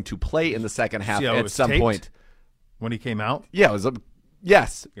was going to play in the second half at some point. When he came out? Yeah, it was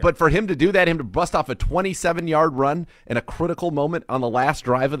yes. Yeah. But for him to do that, him to bust off a 27-yard run in a critical moment on the last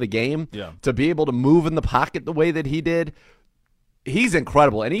drive of the game, to be able to move in the pocket the way that he did, he's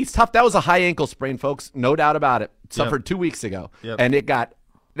incredible. And he's tough. That was a high ankle sprain, folks. No doubt about it. Suffered 2 weeks ago. And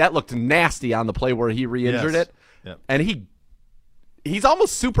that looked nasty on the play where he re-injured it. And he's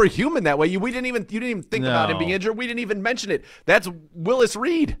almost superhuman that way. You didn't even think about him being injured. We didn't even mention it. That's Willis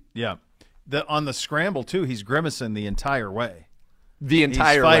Reed. Yeah. On the scramble, too, he's grimacing the entire way. He's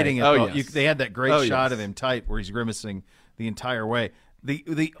fighting way. They had that great shot of him tight where he's grimacing the entire way.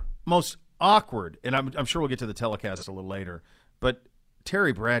 The most awkward, and I'm sure we'll get to the telecast a little later, but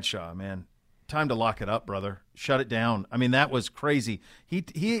Terry Bradshaw, man, time to lock it up, brother. Shut it down. I mean, that was crazy.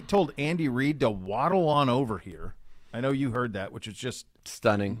 He told Andy Reid to waddle on over here. I know you heard that, which is just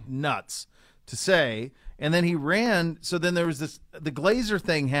stunning, nuts to say. And then he ran. So then there was the Glazer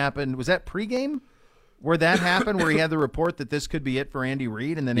thing happened. Was that pregame where that happened, where he had the report that this could be it for Andy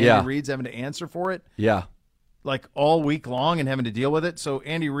Reid, and then Andy Reid's having to answer for it? Yeah. Like all week long and having to deal with it. So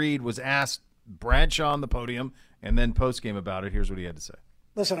Andy Reid was asked Bradshaw on the podium and then postgame about it. Here's what he had to say.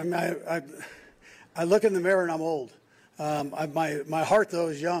 Listen, I look in the mirror and I'm old. My heart, though,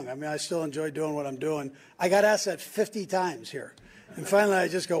 is young. I mean, I still enjoy doing what I'm doing. I got asked that 50 times here. And finally I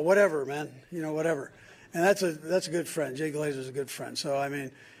just go, whatever, man, whatever. And that's a good friend. Jay Glazer's a good friend. So, I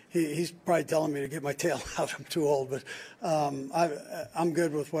mean, he's probably telling me to get my tail out. I'm too old. But I'm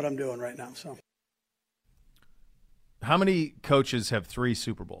good with what I'm doing right now. So, how many coaches have 3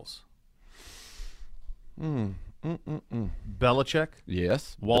 Super Bowls? Belichick?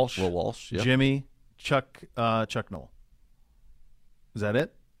 Yes. Walsh? Walsh. Yep. Jimmy? Chuck Noll. Is that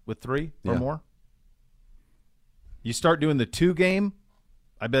it? With 3 or more? You start doing the 2 game,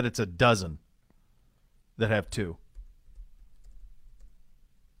 I bet it's a dozen that have 2.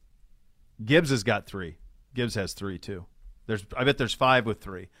 Gibbs has got 3. Gibbs has 3 too. I bet there's 5 with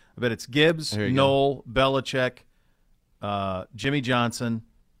 3. I bet it's Gibbs, Noll, Belichick, Jimmy Johnson,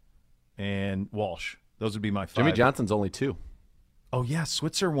 and Walsh. Those would be my 5. Jimmy Johnson's only 2. Oh yeah,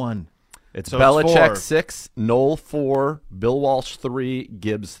 Switzer 1. It's Belichick 6, Noll 4, Bill Walsh 3,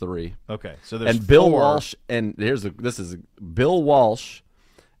 Gibbs 3. Okay, so there's and Bill 4. Walsh and Bill Walsh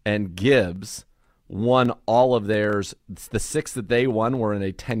and Gibbs won all of theirs. The 6 that they won were in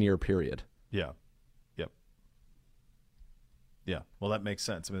a 10-year period. Yeah. Yep. Yeah. Well, that makes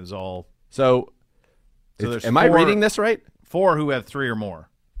sense. I mean, it was all. So there's am I reading this right? 4 who have 3 or more.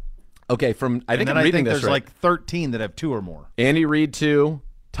 Okay, I think I'm reading this there's right. Like 13 that have 2 or more. Andy Reid 2.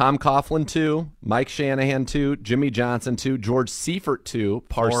 Tom Coughlin 2, Mike Shanahan 2, Jimmy Johnson 2, George Seifert 2,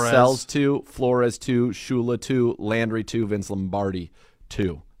 Parcells 2, Flores 2, Shula 2, Landry 2, Vince Lombardi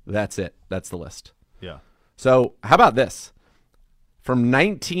 2. That's it. That's the list. Yeah. So how about this? From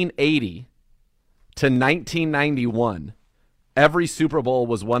 1980 to 1991, every Super Bowl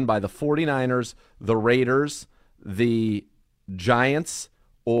was won by the 49ers, the Raiders, the Giants,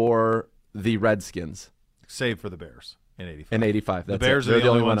 or the Redskins. Save for the Bears. In 85. The Bears are the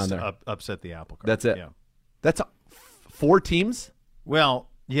only ones on there. Upset the apple cart. That's it. Yeah. That's 4 teams? Well,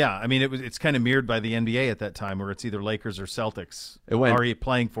 yeah. I mean, it's kind of mirrored by the NBA at that time where it's either Lakers or Celtics already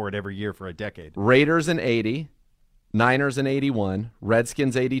playing for it every year for a decade. Raiders in 80, Niners in 81,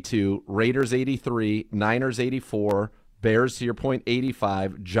 Redskins 82, Raiders 83, Niners 84, Bears, to your point,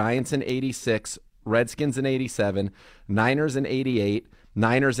 85, Giants in 86, Redskins in 87, Niners in 88,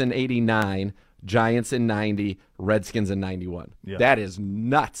 Niners in 89, Giants in 90, Redskins in 91. Yeah. That is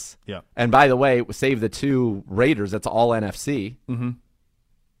nuts. Yeah. And by the way, save the 2 Raiders. That's all NFC. Mm-hmm.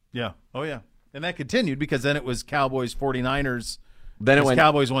 Yeah. Oh, yeah. And that continued because then it was Cowboys, 49ers. Then it went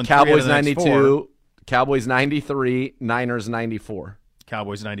Cowboys won Cowboys 92, Cowboys 93, Niners 94.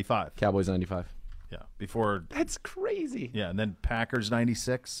 Cowboys 95. Cowboys 95. Yeah. Before. That's crazy. Yeah. And then Packers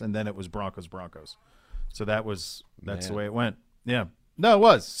 96, and then it was Broncos. So that's the way it went. Yeah. No, it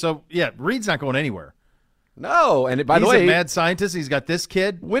was. So, yeah, Reed's not going anywhere. No, and by the way, he's a mad scientist. He's got this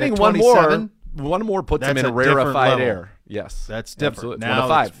kid winning one more puts him in a rarefied air. Yes, that's different.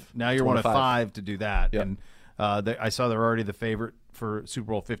 Absolutely. Now you're one of 5 to do that. Yep. And I saw they're already the favorite for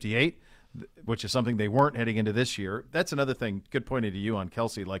Super Bowl 58, which is something they weren't heading into this year. That's another thing. Good pointing to you on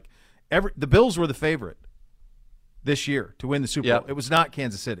Kelsey. Like the Bills were the favorite this year to win the Super Bowl. It was not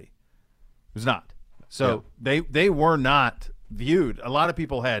Kansas City. It was not. So they were not viewed. A lot of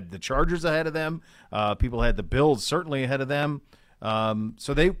people had the Chargers ahead of them. People had the Bills certainly ahead of them.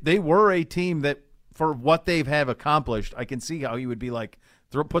 So they were a team that, for what they have accomplished, I can see how you would be like,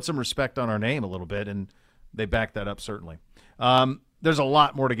 put some respect on our name a little bit, and they backed that up certainly. there's a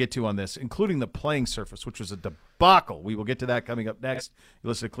lot more to get to on this, including the playing surface, which was a debacle. We will get to that coming up next. You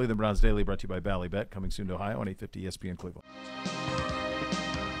listen to Cleveland Browns Daily, brought to you by Bally Bet, coming soon to Ohio on 850 ESPN Cleveland.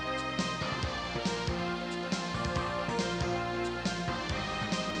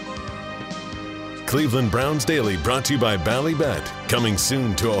 Cleveland Browns Daily, brought to you by Bally Bet, coming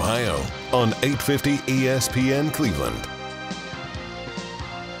soon to Ohio on 850 ESPN Cleveland.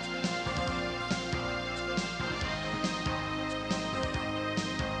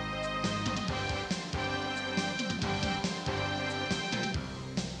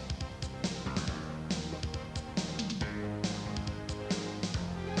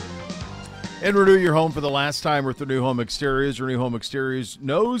 And renew your home for the last time with Renew Home Exteriors. Renew Home Exteriors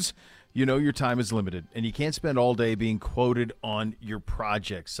knows you know your time is limited, and you can't spend all day being quoted on your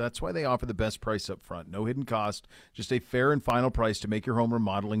projects. That's why they offer the best price up front. No hidden cost, just a fair and final price to make your home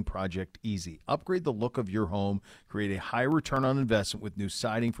remodeling project easy. Upgrade the look of your home. Create a high return on investment with new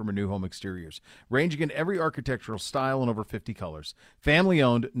siding from Renew Home Exteriors. Ranging in every architectural style and over 50 colors.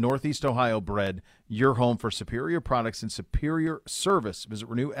 Family-owned, Northeast Ohio bred. Your home for superior products and superior service. Visit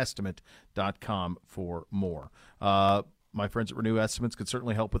RenewEstimate.com for more. My friends at Renew Estimates could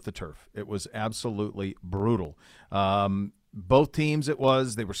certainly help with the turf. It was absolutely brutal. Both teams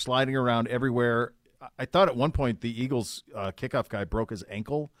they were sliding around everywhere. I thought at one point the Eagles kickoff guy broke his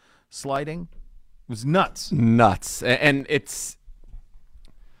ankle sliding. It was nuts. Nuts. And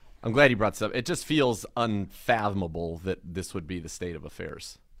I'm glad you brought this up. It just feels unfathomable that this would be the state of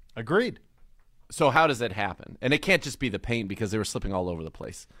affairs. Agreed. So how does that happen? And it can't just be the paint because they were slipping all over the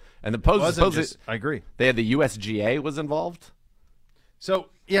place. And I agree. They had the USGA was involved. So,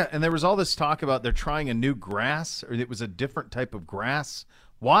 yeah, and there was all this talk about they're trying a new grass, or it was a different type of grass.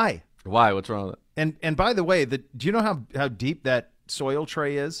 Why? Why? What's wrong with it? And by the way, do you know how deep that soil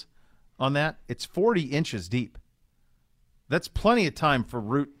tray is on that? It's 40 inches deep. That's plenty of time for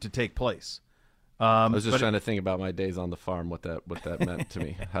root to take place. I was just trying to think about my days on the farm, what that meant to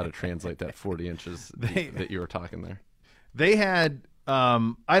me, how to translate that 40 inches that you were talking there. They had,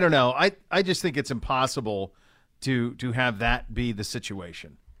 I don't know, I just think it's impossible to have that be the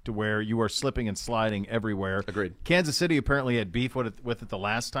situation, to where you are slipping and sliding everywhere. Agreed. Kansas City apparently had beef with it the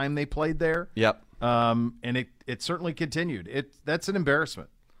last time they played there. Yep. And it certainly continued. That's an embarrassment.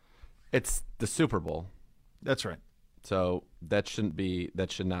 It's the Super Bowl. That's right. So that should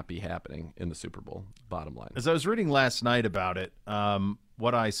not be happening in the Super Bowl, bottom line. As I was reading last night about it,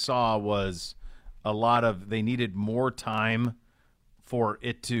 what I saw was they needed more time for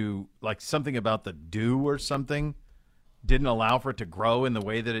it to, like something about the dew or something didn't allow for it to grow in the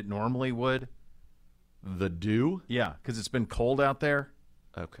way that it normally would. The dew? Yeah, because it's been cold out there.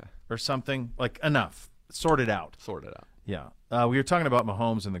 Okay. Or something. Like, enough. Sort it out. Yeah. We were talking about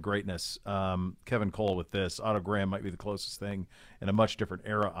Mahomes and the greatness. Kevin Cole with this. Otto Graham might be the closest thing in a much different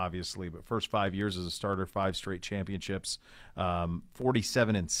era, obviously. But first 5 years as a starter, 5 straight championships,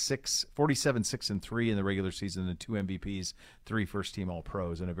 47-6-3 in the regular season, and 2 MVPs, 3 first-team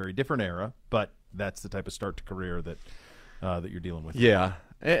All-Pros in a very different era. But that's the type of start to career that you're dealing with. Yeah,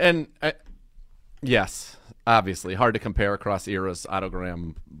 and yes, obviously hard to compare across eras. Otto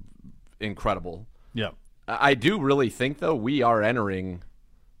Graham, incredible. Yeah. I do really think, though, we are entering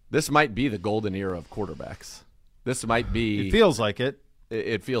 – this might be the golden era of quarterbacks. This might be – It feels like it.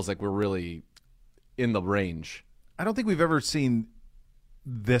 It feels like we're really in the range. I don't think we've ever seen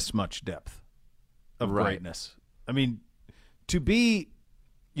this much depth of greatness. I mean,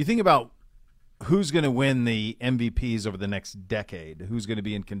 you think about who's going to win the MVPs over the next decade, who's going to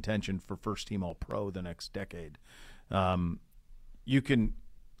be in contention for first-team All-Pro the next decade. You can –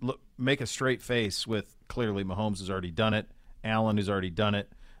 make a straight face with clearly Mahomes has already done it, Allen who's already done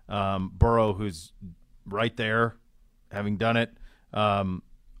it, Burrow who's right there having done it,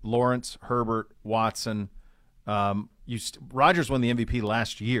 Lawrence, Herbert, Watson. Rodgers won the MVP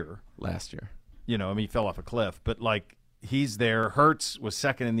last year. You know, I mean, he fell off a cliff, but he's there. Hurts was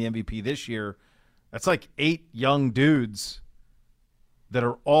second in the MVP this year. That's like 8 young dudes that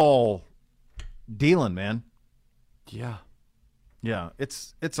are all dealing, man. Yeah,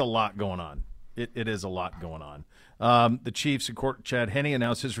 it's a lot going on. It is a lot going on. The Chiefs and Chad Henne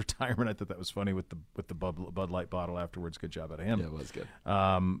announced his retirement. I thought that was funny with the Bud Light bottle afterwards. Good job out of him. Yeah, it was good.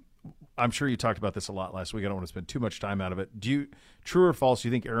 I'm sure you talked about this a lot last week. I don't want to spend too much time out of it. True or false, do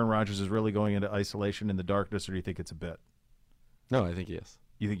you think Aaron Rodgers is really going into isolation in the darkness, or do you think it's a bit? No, I think he is.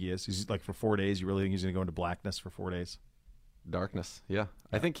 You think he is? He's for 4 days. You really think he's going to go into blackness for 4 days? Darkness, yeah.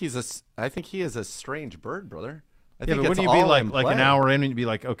 I think he is a strange bird, brother. But wouldn't you be like an hour in and you'd be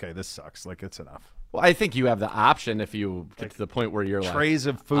like, okay, this sucks. It's enough. Well, I think you have the option if you get to the point where you're trays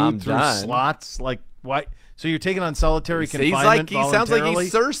of food through slots. Why? So you're taking on solitary confinement he sounds like voluntarily?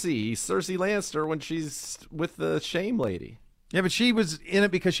 he's Cersei. He's Cersei Lannister when she's with the shame lady. Yeah, but she was in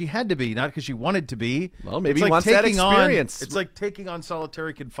it because she had to be, not because she wanted to be. Well, maybe It's he wants that taking experience. it's like taking on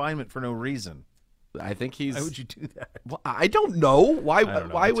solitary confinement for no reason. I think he's. Why would you do that? Well, I don't know. Why? don't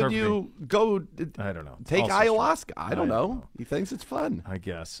know. Why It's would you go? I don't know. Take Also ayahuasca. true. I don't know. He thinks it's fun. I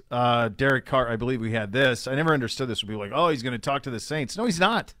guess. Derek Carr, I believe we had this. I never understood this. Would be like, oh, he's going to talk to the Saints. No, he's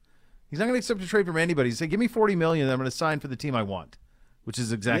not. He's not going to accept a trade from anybody. He said, give me $40 million, and I'm going to sign for the team I want, which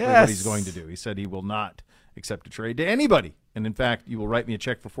is exactly what he's going to do. He said he will not accept a trade to anybody. And, in fact, you will write me a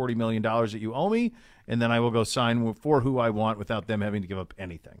check for $40 million that you owe me, and then I will go sign for who I want without them having to give up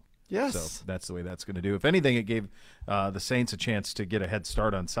anything. Yes. So that's the way that's going to do. If anything, it gave the Saints a chance to get a head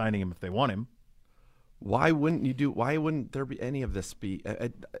start on signing him if they want him. Why wouldn't there be any of this be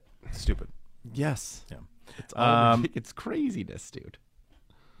stupid? Yes. Yeah. It's craziness, dude.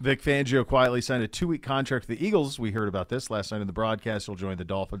 Vic Fangio quietly signed a 2-week contract with the Eagles. We heard about this last night in the broadcast. He'll join the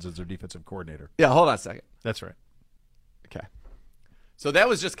Dolphins as their defensive coordinator. Yeah, hold on a second. That's right. Okay. So that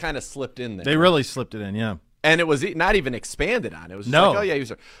was just kind of slipped in there. They really slipped it in, yeah. And it was not even expanded on. It was just No. like, oh, yeah, he was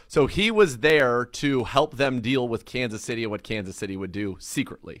there. So he was there to help them deal with Kansas City and what Kansas City would do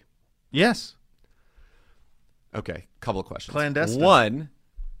secretly. Yes. Okay, couple of questions. Clandestine. One,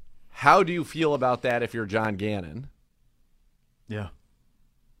 how do you feel about that if you're John Gannon? Yeah.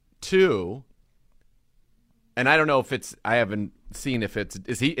 Two, and I don't know if it's – I haven't seen if it's –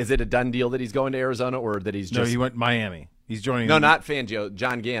 is it a done deal that he's going to Arizona or that he's just – No, he went Miami. He's joining – No, not Fangio.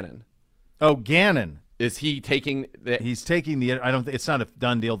 John Gannon. Oh, Gannon. Is he taking – He's taking the – I don't – it's not a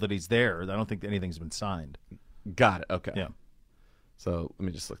done deal that he's there. I don't think anything's been signed. Got it. Okay. Yeah. So let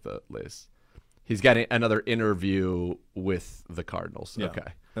me just look the latest. He's got another interview with the Cardinals. Yeah.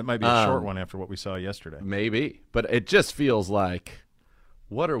 Okay. That might be a short one after what we saw yesterday. Maybe. But it just feels like –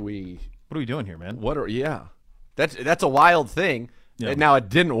 What are we doing here, man? That's a wild thing. Yeah. Now it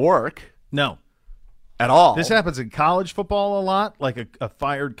didn't work. No. At all. This happens in college football a lot. Like a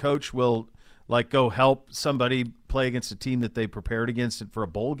fired coach will like go help somebody play against a team that they prepared against for a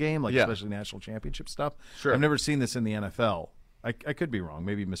bowl game, like especially national championship stuff. Sure. I've never seen this in the NFL. I could be wrong,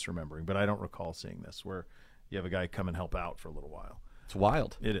 maybe misremembering, but I don't recall seeing this where you have a guy come and help out for a little while. It's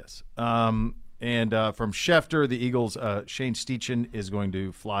wild. It is. And from Schefter, the Eagles, Shane Steichen is going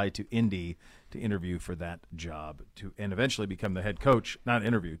to fly to Indy to interview for that job and eventually become the head coach. Not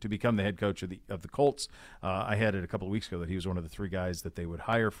interview, to become the head coach of the Colts. I had it a couple of weeks ago that he was one of the 3 guys that they would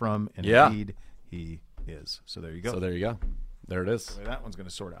hire from, and indeed he is. So there you go. There it is. The way that one's going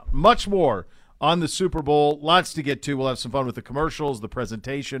to sort out. Much more on the Super Bowl. Lots to get to. We'll have some fun with the commercials, the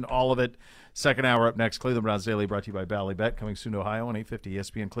presentation, all of it. Second hour up next. Cleveland Browns Daily brought to you by Bally Bet. Coming soon to Ohio on 850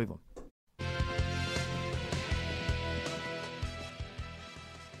 ESPN Cleveland.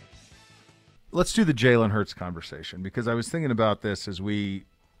 Let's do the Jalen Hurts conversation because I was thinking about this as we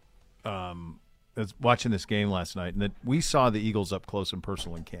was watching this game last night, and that we saw the Eagles up close and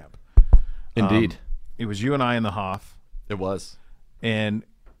personal in camp. Indeed. It was you and I in the Hoff. It was. And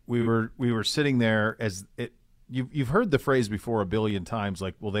we were sitting there as it. You've heard the phrase before a billion times,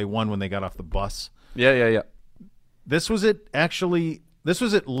 like, well, they won when they got off the bus. Yeah. This was it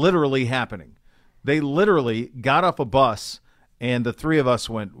literally happening. They literally got off a bus, and the 3 of us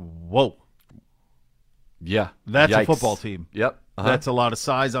went, whoa. Yeah. That's Yikes. a football team. Yep. That's a lot of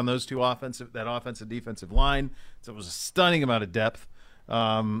size on those offensive defensive line. So it was a stunning amount of depth.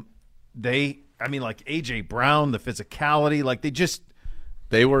 Like A.J. Brown, the physicality, like they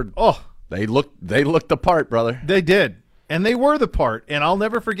looked the part, brother. They did. And they were the part. And I'll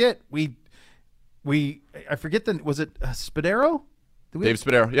never forget, I forget was it Spadaro? Dave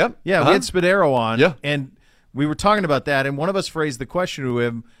Spadaro, yep. Yeah, we had Spadaro on. Yeah. And we were talking about that, and one of us phrased the question to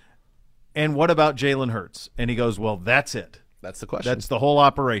him, and what about Jalen Hurts? And he goes, well, that's it. That's the question. That's the whole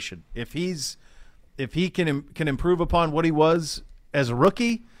operation. If he can improve upon what he was as a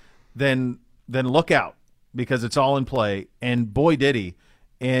rookie, then look out, because it's all in play. And boy, did he.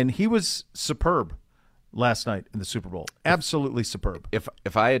 And he was superb last night in the Super Bowl. Absolutely superb.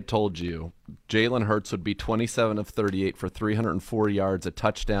 If I had told you Jalen Hurts would be 27 of 38 for 304 yards, a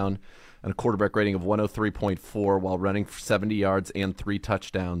touchdown, and a quarterback rating of 103.4 while running for 70 yards and 3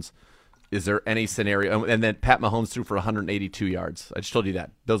 touchdowns, is there any scenario? And then Pat Mahomes threw for 182 yards. I just told you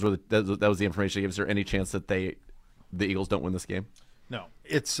that. That was the information. Is there any chance that the Eagles don't win this game? No.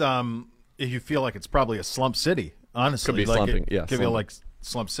 It's you feel like it's probably a slump city, honestly. Could be slumping. Yeah, could feel like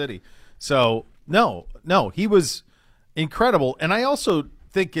slump city. So no, he was incredible. And I also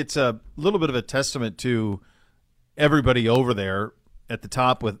think it's a little bit of a testament to everybody over there at the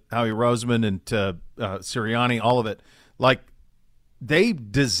top with Howie Roseman and Sirianni, all of it. Like, they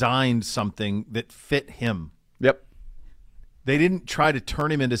designed something that fit him. Yep. They didn't try to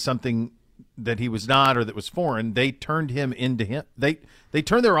turn him into something that he was not or that was foreign. They turned him into him. They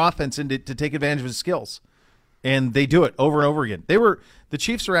turned their offense into to take advantage of his skills, and they do it over and over again. The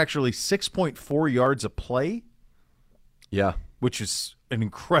Chiefs are actually 6.4 yards a play. Yeah, which is an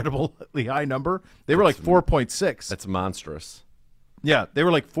incredibly high number. They were like 4.6. That's monstrous. Yeah, they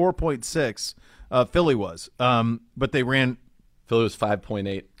were like 4.6. Philly was, but they ran. Philly was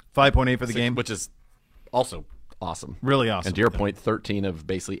 5.8. 5.8 for the game, which is also awesome. Really awesome. And to your point, 13 of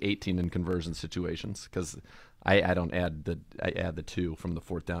basically 18 in conversion situations, because I add the 2 from the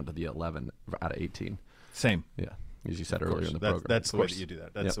 4th down to the 11 out of 18. Same. Yeah, as you said earlier in the program. That's the way that you do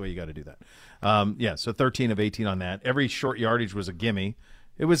that. That's the way you got to do that. So 13 of 18 on that. Every short yardage was a gimme.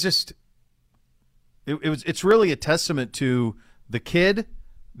 It was just it's really a testament to the kid,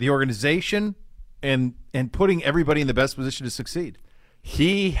 the organization, and putting everybody in the best position to succeed.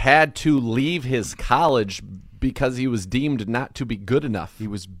 He had to leave his college because he was deemed not to be good enough. He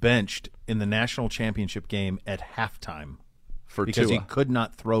was benched in the national championship game at halftime because he could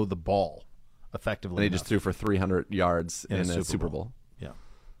not throw the ball effectively. And he just threw for 300 yards in a Super Bowl. Yeah.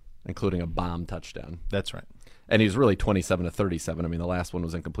 Including a bomb touchdown. That's right. And he was really 27 to 37. I mean, the last one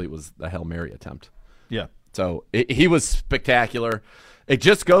was incomplete, was a Hail Mary attempt. Yeah. So he was spectacular. It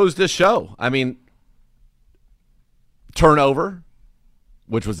just goes to show. I mean, turnover,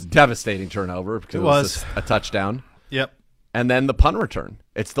 which was a devastating turnover because it was a touchdown. Yep. And then the punt return.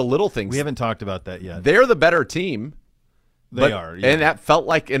 It's the little things. We haven't talked about that yet. They're the better team. They are. Yeah. And that felt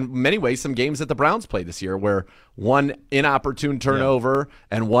like, in many ways, some games that the Browns played this year where one inopportune turnover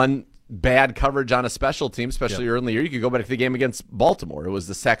and one bad coverage on a special team, especially early in the year. You could go back to the game against Baltimore. It was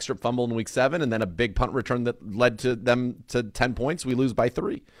the sack strip fumble in week 7 and then a big punt return that led to them to 10 points. We lose by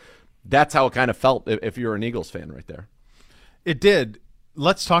 3. That's how it kind of felt if you're an Eagles fan right there. It did.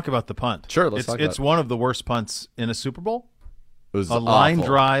 Let's talk about the punt. Sure, let's talk about it. It's one of the worst punts in a Super Bowl. It was a line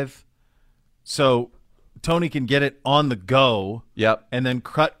drive. So Tony can get it on the go. Yep. And then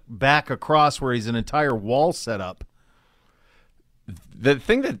cut back across where he's an entire wall set up. The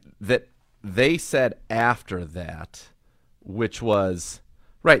thing that they said after that, which was,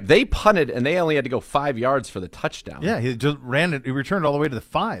 right, they punted and they only had to go 5 yards for the touchdown. Yeah, he just ran it. He returned all the way to the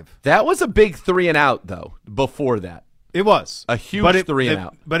 5. That was a big 3 and out, though, before that. It was. A huge 3 and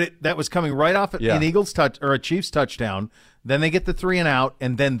out. But that was coming right off an Eagles touch or a Chiefs touchdown. Then they get the 3 and out,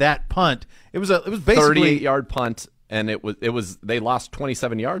 and then that punt. It was basically 38-yard punt, and it was they lost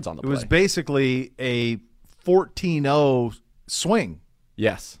 27 yards on the play. It was basically a 14-0 swing.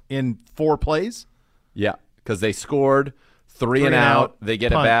 Yes. In 4 plays. Yeah, because they scored 3 and out. They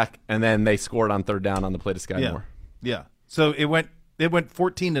get punt. It back, and then they scored on 3rd down on the play to Sky Moore. Yeah. So it went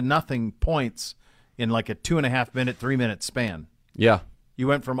 14-0 points in like a 2.5 minute, 3 minute span. Yeah. You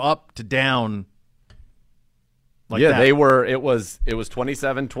went from up to down. Like that. They were. It was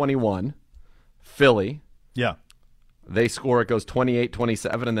 27-21. Philly. Yeah. They score. It goes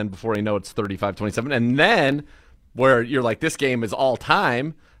 28-27, and then before you know it's 35-27, and then where you're like, this game is all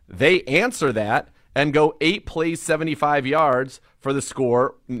time. They answer that and go 8 plays, 75 yards for the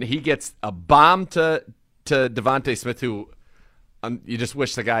score. He gets a bomb to Devontae Smith, who you just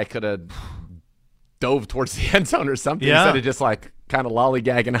wish the guy could have dove towards the end zone or something instead of just like kind of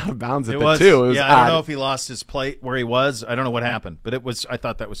lollygagging out of bounds at the 2. It was I odd. don't know if he lost his plate where he was. I don't know what happened, but I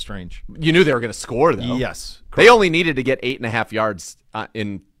thought that was strange. You knew they were going to score, though. Yes. Correct. They only needed to get 8.5 yards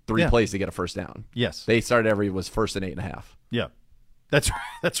in 3 plays to get a first down. Yes. They started was first and 8.5. Yeah. That's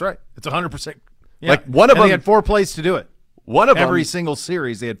right. It's 100%. Yeah. Like one of them, they had 4 plays to do it. One of every them, single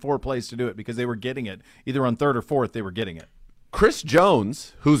series, they had 4 plays to do it because they were getting it. Either on 3rd or 4th, they were getting it. Chris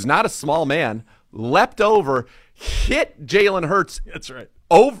Jones, who's not a small man, leapt over, hit Jalen Hurts. That's right.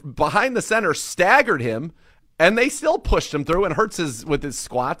 Over behind the center, staggered him, and they still pushed him through. And Hurts with his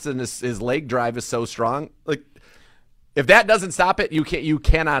squats and his leg drive is so strong. Like, if that doesn't stop it, you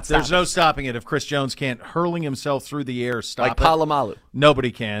cannot stop. There's no stopping it if Chris Jones can't hurling himself through the air stop like Palomalu.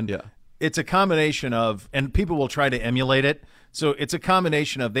 Nobody can. Yeah. It's a combination of, and people will try to emulate it. So it's a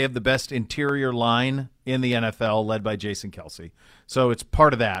combination of they have the best interior line in the NFL led by Jason Kelce. So it's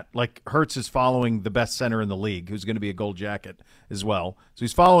part of that. Like Hurts is following the best center in the league, who's going to be a gold jacket as well. So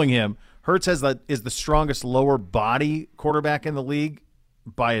he's following him. Hurts is the strongest lower body quarterback in the league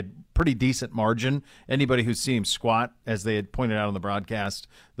by a pretty decent margin. Anybody who's seen him squat, as they had pointed out on the broadcast,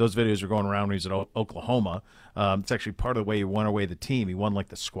 those videos are going around when he was at Oklahoma. It's actually part of the way he won away the team. He won like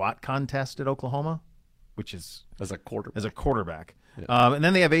the squat contest at Oklahoma, which is as a quarterback. Yeah. And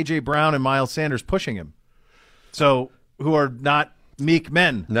then they have A.J. Brown and Miles Sanders pushing him. So who are not meek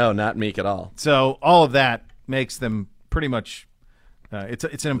men. No, not meek at all. So all of that makes them pretty much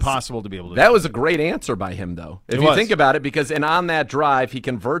It's impossible to be able to. That was a great answer by him, though. If you think about it, because on that drive, he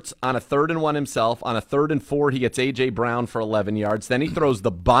converts on a 3rd and 1 himself. On a 3rd and 4, he gets A.J. Brown for 11 yards. Then he throws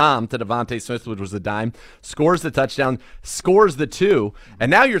the bomb to Devontae Smith, which was a dime, scores the touchdown, scores the 2. And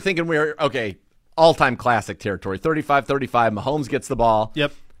now you're thinking all-time classic territory, 35-35. Mahomes gets the ball.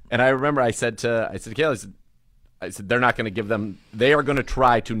 Yep. And I remember I said to Kayla, I said they're not going to give them. They are going to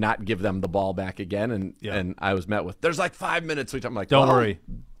try to not give them the ball back again. And I was met with, there's like 5 minutes. I'm like, don't worry.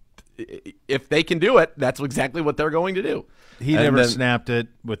 If they can do it, that's exactly what they're going to do. He never snapped it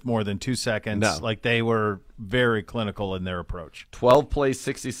with more than 2 seconds. No. Like, they were very clinical in their approach. 12 plays,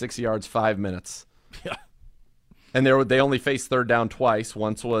 66 yards, 5 minutes. Yeah. And they only faced 3rd down twice.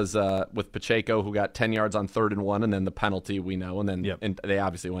 Once was with Pacheco, who got 10 yards on 3rd and 1, and then the penalty we know. And then and they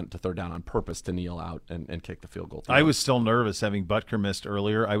obviously went to 3rd down on purpose to kneel out and kick the field goal. I was still nervous having Butker missed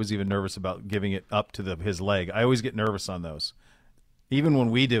earlier. I was even nervous about giving it up to his leg. I always get nervous on those. Even when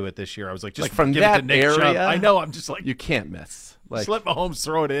we do it this year, I was like, just from give that it to Nick area. Chubb. I know. I'm just like, you can't miss. Just let Mahomes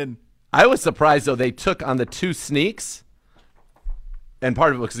throw it in. I was surprised, though, they took on the 2 sneaks. And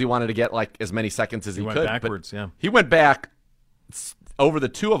part of it was because he wanted to get like as many seconds as he could. He went backwards, yeah. He went back over the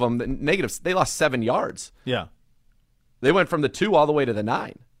 2 of them. The negatives, they lost 7 yards. Yeah. They went from the 2 all the way to the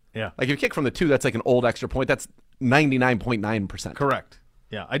 9. Yeah. Like if you kick from the 2, that's like an old extra point. That's 99.9%. Correct.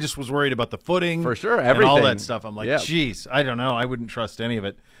 Yeah. I just was worried about the footing. For sure. Everything. And all that stuff. I'm like, yeah. geez, I don't know. I wouldn't trust any of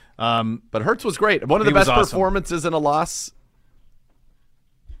it. But Hurts was great. One of the best performances in a loss,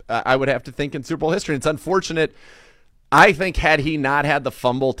 I would have to think, in Super Bowl history. It's unfortunate. I think had he not had the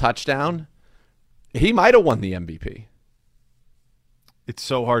fumble touchdown, he might have won the MVP. It's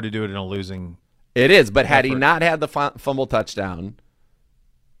so hard to do it in a losing. It is, but had he not had the fumble touchdown,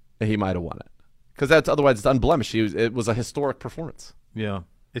 he might have won it. Because otherwise it's unblemished. It was a historic performance. Yeah.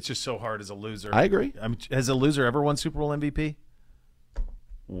 It's just so hard as a loser. I agree. Has a loser ever won Super Bowl MVP?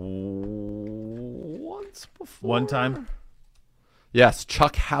 Once before. One time? Yes,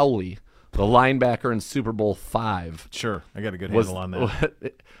 Chuck Howley, the linebacker in Super Bowl V. Sure, I got a good handle on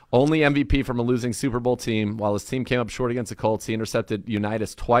that. Only MVP from a losing Super Bowl team. While his team came up short against the Colts, he intercepted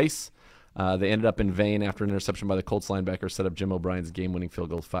Unitas twice. They ended up in vain after an interception by the Colts linebacker set up Jim O'Brien's game-winning field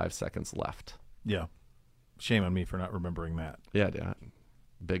goal with 5 seconds left. Yeah. Shame on me for not remembering that. Yeah,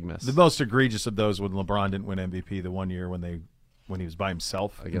 big miss. The most egregious of those when LeBron didn't win MVP the one year when he was by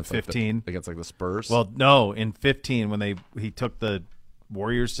himself against in 15. Against the Spurs? Well, no, in 15 when he took the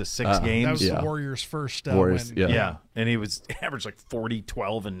Warriors to 6 games. That was the Warriors' first Warriors, win. Yeah, and he was averaged like 40,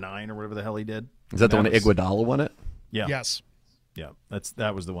 12, and 9 or whatever the hell he did. Is that the one Iguodala won it? Yeah. Yes. Yeah,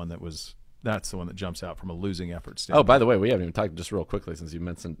 that was the one that's the one that jumps out from a losing effort standpoint. Oh, by the way, we haven't even talked just real quickly since you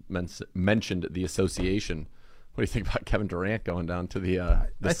mentioned the association. What do you think about Kevin Durant going down to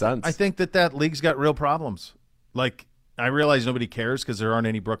the Suns? I think that league's got real problems. Like, I realize nobody cares because there aren't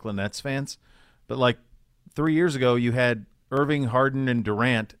any Brooklyn Nets fans, but like 3 years ago you had Irving, Harden, and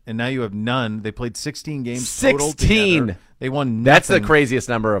Durant, and now you have none. They played 16 games total 16. Together. They won nothing. That's the craziest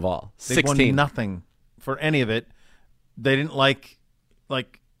number of all. 16. They won nothing for any of it. They didn't like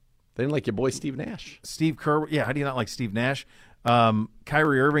they didn't like your boy Steve Nash. Steve Kerr. Yeah, how do you not like Steve Nash?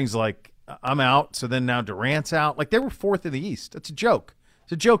 Kyrie Irving's like, I'm out. So then now Durant's out. Like, they were 4th in the East. That's a joke.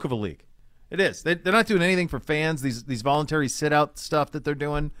 It's a joke of a league. It is. They're not doing anything for fans. These voluntary sit-out stuff that they're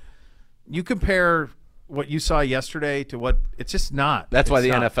doing. You compare what you saw yesterday to what it's just not. That's why the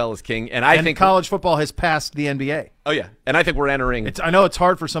NFL is king. And I think college football has passed the NBA. Oh, yeah. And I think we're entering. I know it's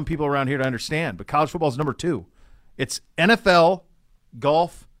hard for some people around here to understand, but college football is number 2. It's NFL,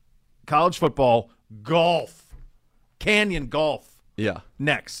 golf, college football, golf, Canyon golf. Yeah.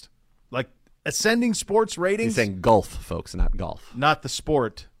 Next. Like ascending sports ratings. He's saying golf, folks, not golf. Not the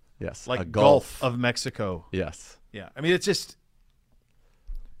sport. Yes. Like Gulf of Mexico. Yes. Yeah. I mean, it's just.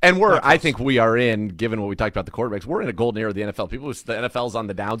 And I think we are in, given what we talked about the quarterbacks, we're in a golden era of the NFL. The NFL's on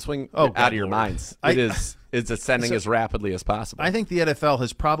the downswing out of your minds. It's ascending as rapidly as possible. I think the NFL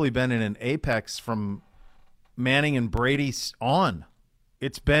has probably been in an apex from Manning and Brady on.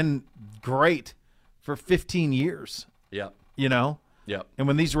 It's been great for 15 years. Yep. You know? Yep. And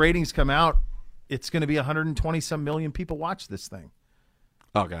when these ratings come out, it's going to be 120-some million people watch this thing.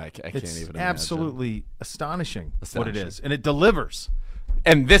 Oh, God, I can't even imagine. It's absolutely astonishing what it is. And it delivers.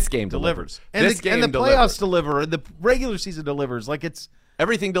 And this game delivers. And the playoffs deliver. And the regular season delivers. Like it's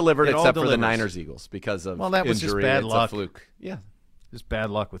everything delivered except for the Niners-Eagles because of that was injury. Just bad luck. A fluke. Yeah. Just bad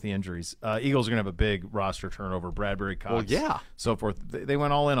luck with the injuries. Eagles are going to have a big roster turnover. Bradbury, Cox, well, yeah. So forth. They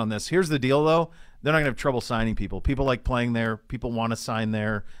went all in on this. Here's the deal, though. They're not going to have trouble signing people. People like playing there. People want to sign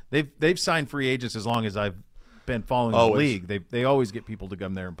there. They've signed free agents as long as I've been following the league. They always get people to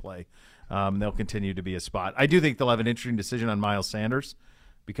come there and play. They'll continue to be a spot. I do think they'll have an interesting decision on Miles Sanders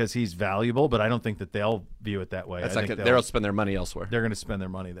because he's valuable, but I don't think that they'll view it that way. They'll spend their money elsewhere. They're going to spend their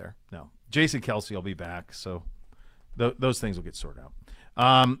money there. No. Jason Kelce will be back, so those things will get sorted out.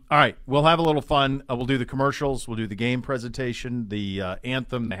 All right, we'll have a little fun. We'll do the commercials. We'll do the game presentation, the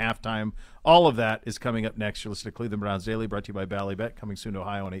anthem, the halftime. All of that is coming up next. You're listening to Cleveland Browns Daily, brought to you by Bally Bet, coming soon to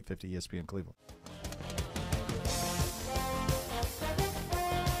Ohio on 850 ESPN Cleveland.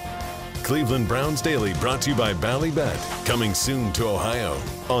 Cleveland Browns Daily, brought to you by Bally Bet, coming soon to Ohio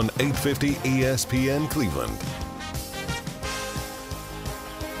on 850 ESPN Cleveland.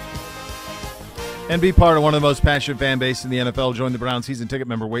 And be part of one of the most passionate fan bases in the NFL. Join the Browns season ticket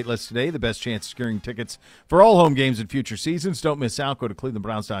member waitlist today. The best chance of securing tickets for all home games in future seasons. Don't miss out. Go to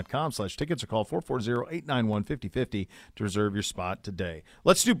clevelandbrowns.com/tickets or call 440-891-5050 to reserve your spot today.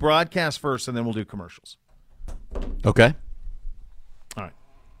 Let's do broadcast first, and then we'll do commercials. Okay. All right.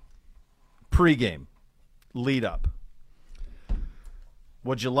 Pre-game. Lead up.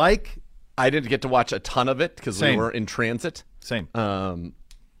 What'd you like? I didn't get to watch a ton of it because we were in transit. Same.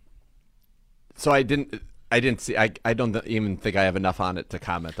 So I didn't see. I don't even think I have enough on it to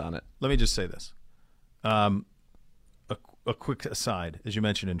comment on it. Let me just say this. A quick aside, as you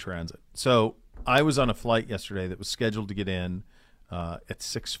mentioned, in transit. So I was on a flight yesterday that was scheduled to get in at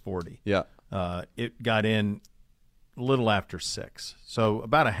 6:40. Yeah. It got in a little after 6, so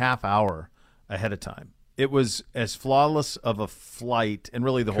about a half hour ahead of time. It was as flawless of a flight, and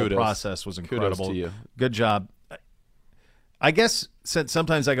really the whole process was incredible. Kudos to you. Good job. I guess since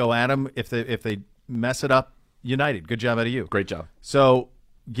sometimes I go at them if they mess it up. United, good job out of you. Great job. So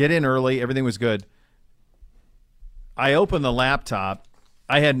get in early. Everything was good. I opened the laptop.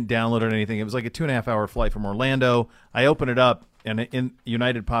 I hadn't downloaded anything. It was like a 2.5 hour flight from Orlando. I open it up, and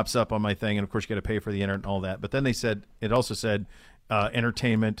United pops up on my thing, and of course you got to pay for the internet and all that. But then it also said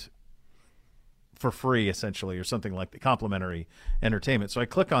entertainment for free, essentially, or something like the complimentary entertainment. So I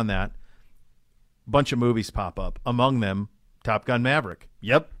click on that. Bunch of movies pop up. Among them, Top Gun Maverick.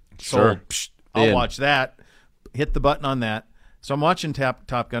 Yep. Sure. Psht, I'll watch that. Hit the button on that. So I'm watching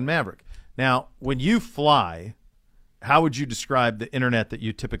Top Gun Maverick. Now, when you fly, how would you describe the internet that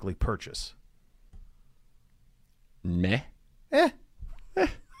you typically purchase? Meh.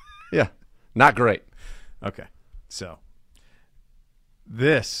 Yeah. Not great. Okay. So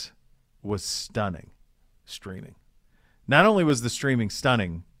this was stunning streaming. Not only was the streaming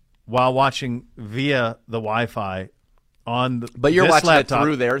stunning, while watching via the Wi-Fi on the But you're watching laptop. it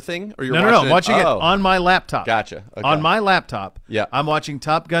through their thing? Or you're No, I'm watching it on my laptop. Gotcha. Okay. On my laptop. Yeah. I'm watching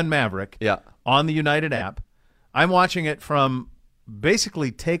Top Gun Maverick on the United app. I'm watching it from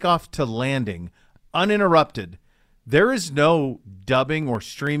basically takeoff to landing, uninterrupted. There is no dubbing or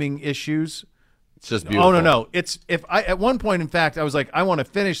streaming issues. It's just beautiful. Oh, no. At one point, in fact, I was like, I want to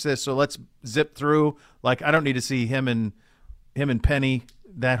finish this, so let's zip through. Like, I don't need to see him and Penny,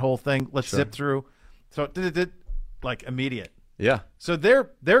 that whole thing. Let's zip through. So like immediate. Yeah. So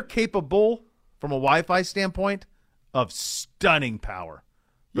they're capable from a Wi-Fi standpoint of stunning power.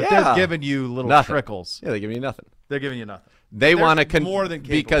 But they're giving you little trickles. Yeah, they're giving you nothing. They're giving you nothing. They want to more than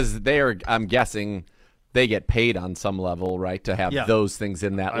capable. because I'm guessing they get paid on some level, right, to have those things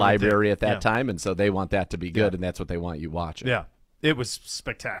in that library at that time, and so they want that to be good, and that's what they want you watching. Yeah. It was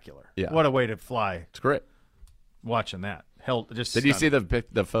spectacular. Yeah. What a way to fly. It's great. Watching that. Did you see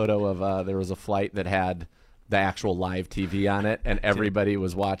the photo of there was a flight that had the actual live TV on it, and everybody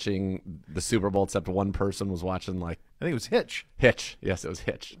was watching the Super Bowl except one person was watching, like, I think it was Hitch. Hitch. Yes, it was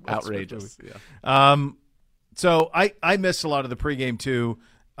Hitch. Outrageous. Yeah. So I missed a lot of the pregame too.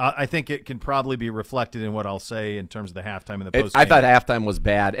 I think it can probably be reflected in what I'll say in terms of the halftime and the postgame. I thought halftime was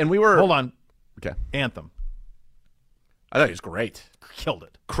bad, and we were. Hold on. Okay. Anthem. I thought he was great. Killed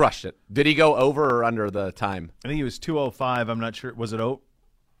it. Crushed it. Did he go over or under the time? I think he was 2:05. I'm not sure. Was it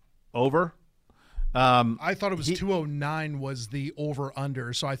over? I thought it was 2:09 was the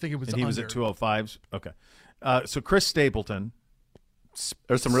over-under, so I think it was and he under. was at 2:05s. Okay. So Chris Stapleton.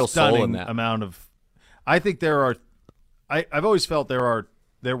 There's some real soul in that. Amount of. I think there are. I've always felt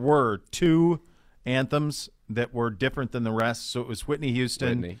there were two anthems that were different than the rest. So it was Whitney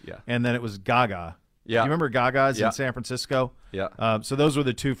Houston, and then it was Gaga. Yeah. Do you remember Gaga's in San Francisco? Yeah. So those were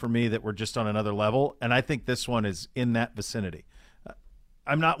the two for me that were just on another level, and I think this one is in that vicinity.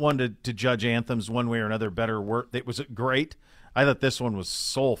 I'm not one to judge anthems one way or another, better word. It was great. I thought this one was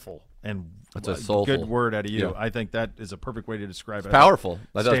soulful, and that's a soulful good word out of you. Yeah. I think that is a perfect way to describe it. Powerful.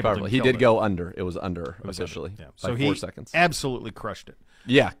 That was Stapleton powerful. He did go under. It was under officially. Yeah. So he 4 seconds. Absolutely crushed it.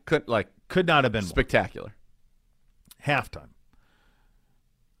 Yeah. Could not have been spectacular. Halftime.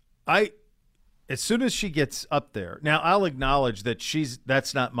 as soon as she gets up there, now I'll acknowledge that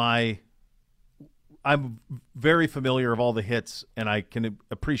that's not my. I'm very familiar of all the hits, and I can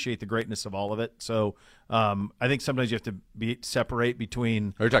appreciate the greatness of all of it. So I think sometimes you have to separate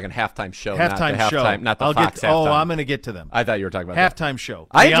between. We're talking halftime show, halftime not the show, halftime, not the Fox halftime. Oh, I'm going to get to them. I thought you were talking about halftime show.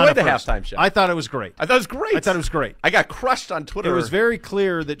 I enjoyed the first. halftime show. I thought it was great. I thought it was great. I got crushed on Twitter. It was very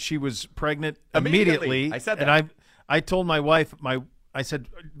clear that she was pregnant immediately. I said that. And I told my wife, I said,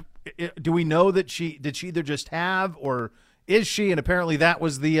 do we know that did she either just have or is she? And apparently that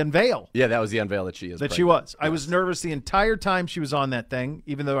was the unveil. Yeah, that was the unveil that she is. That pregnant. she was. Yes. I was nervous the entire time she was on that thing,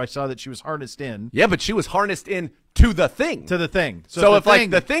 even though I saw that she was harnessed in. Yeah, but she was harnessed in to the thing. To the thing. So if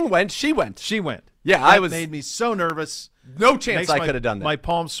the thing went, she went. She went. Yeah, that made me so nervous. No chance I could have done that. My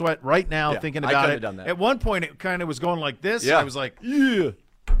palms sweat right now thinking about it. I could have done that. At one point, it kind of was going like this. Yeah. I was like, yeah,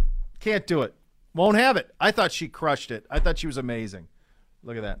 can't do it. Won't have it. I thought she crushed it. I thought she was amazing.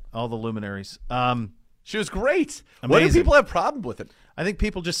 Look at that. All the luminaries. She was great. Amazing. What do people have problem with it? I think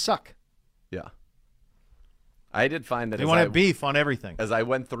people just suck. Yeah. I did find that they want to have beef on everything. As I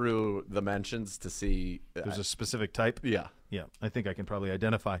went through the mentions to see. There's a specific type? Yeah. Yeah. I think I can probably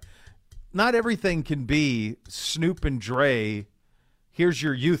identify. Not everything can be Snoop and Dre, here's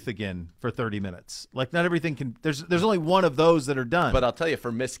your youth again for 30 minutes. Like, not everything can. There's only one of those that are done. But I'll tell you,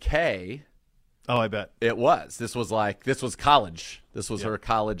 for Miss K. Oh, I bet. It was. This was college. This was her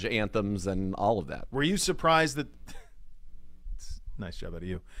college anthems and all of that. Were you surprised that nice job out of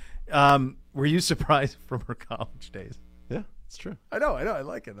you. Were you surprised from her college days? Yeah, it's true. I know. I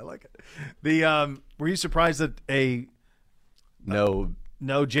like it. Were you surprised that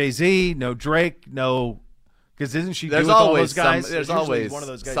no Jay-Z, no Drake, no because isn't she there's with always all those guys? there's always one of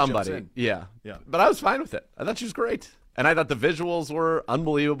those guys somebody. Yeah. But I was fine with it. I thought she was great. And I thought the visuals were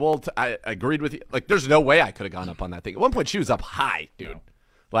unbelievable. I agreed with you. Like, there's no way I could have gone up on that thing. At one point, she was up high, dude. No.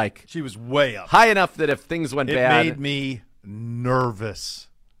 Like, she was way up. High enough that if things went bad. It made me nervous.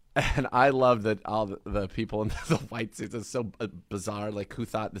 And I love that all the people in the white suits. It's so bizarre. Like, who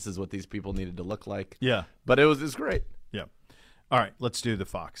thought this is what these people needed to look like? Yeah. But it was great. Yeah. All right, let's do the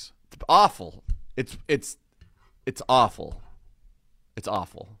Fox. It's awful. It's awful. It's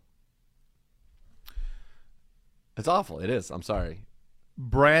awful. It's awful. It is. I'm sorry.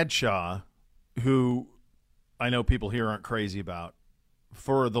 Bradshaw, who I know people here aren't crazy about,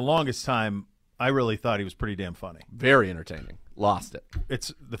 for the longest time, I really thought he was pretty damn funny. Very entertaining. Lost it.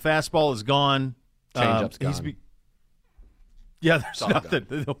 The fastball is gone. Changeup's gone. There's nothing.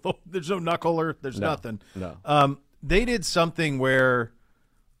 Gone. There's no knuckler. There's nothing. No. They did something where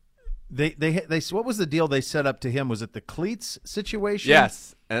they what was the deal they set up to him? Was it the cleats situation?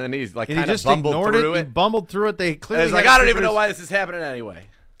 Yes. And then he's like kind of bumbled through it. He bumbled through it. They clearly he's like, I don't even know why this is happening anyway.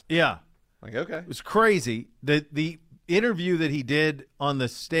 Yeah. Like, okay. It was crazy. The interview that he did on the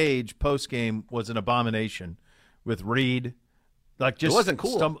stage post game was an abomination with Reed. Like, just it wasn't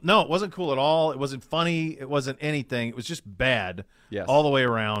cool. No, it wasn't cool at all. It wasn't funny. It wasn't anything. It was just bad. Yes. All the way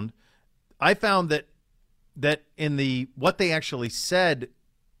around. I found that in what they actually said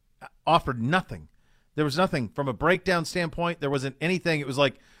offered nothing. There was nothing from a breakdown standpoint. There wasn't anything. It was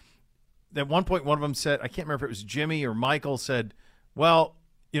like at one point one of them said, I can't remember if it was Jimmy or Michael said, well,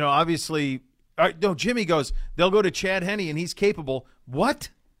 obviously, no, Jimmy goes, they'll go to Chad Henne and he's capable. What?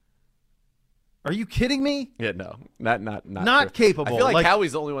 Are you kidding me? Yeah, no, not true. Capable. I feel like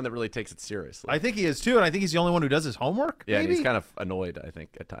Howie's the only one that really takes it seriously. I think he is too, and I think he's the only one who does his homework. Yeah, maybe? And he's kind of annoyed. I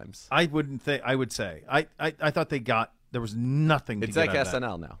think at times. I would say I thought there was nothing. It's to like get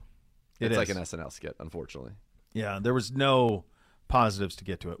SNL now. It's like an SNL skit, unfortunately. Yeah, there was no positives to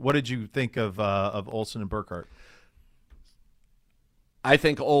get to it. What did you think of Olsen and Burkhart? I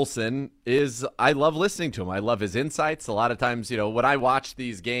think Olsen I love listening to him. I love his insights. A lot of times, when I watch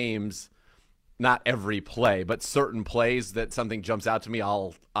these games, not every play, but certain plays that something jumps out to me,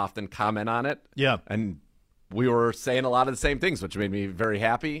 I'll often comment on it. Yeah. And we were saying a lot of the same things, which made me very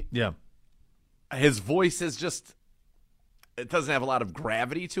happy. Yeah. His voice is just, it doesn't have a lot of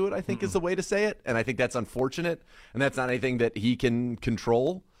gravity to it, I think is the way to say it. And I think that's unfortunate. And that's not anything that he can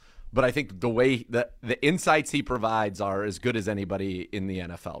control. But I think the way the insights he provides are as good as anybody in the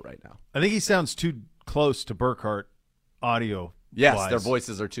NFL right now. I think he sounds too close to Burkhart audio. Yes, their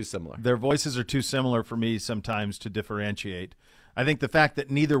voices are too similar. Their voices are too similar for me sometimes to differentiate. I think the fact that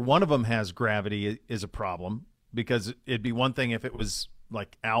neither one of them has gravity is a problem, because it'd be one thing if it was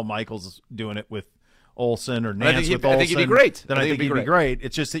like Al Michaels doing it with Olsen or Nance with Olsen. I think he'd be great. Then I think he'd be great.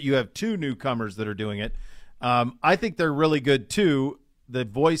 It's just that you have two newcomers that are doing it. I think they're really good too. The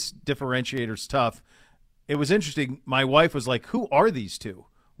voice differentiator's tough. It was interesting. My wife was like, who are these two?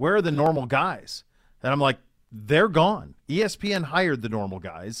 Where are the normal guys? And I'm like, they're gone. ESPN hired the normal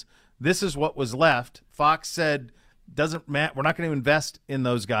guys. This is what was left. Fox said, "Doesn't matter. We're not going to invest in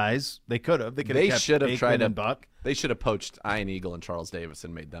those guys." They could have. They should have tried to. Buck. They should have poached Ian Eagle and Charles Davis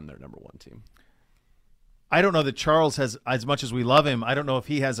and made them their number 1 team. I don't know that Charles has, as much as we love him, I don't know if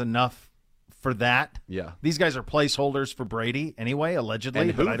he has enough for that. Yeah. These guys are placeholders for Brady anyway, allegedly.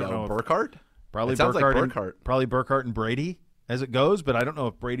 And who, but I don't know. Burkhardt? Probably Burkhardt and Brady as it goes, but I don't know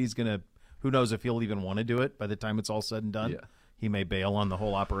if Brady's going to – who knows if he'll even want to do it by the time it's all said and done. Yeah. He may bail on the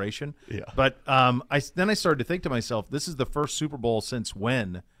whole operation. Yeah. But then I started to think to myself, this is the first Super Bowl since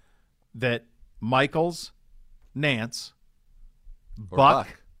when that Michaels, Nance, Buck,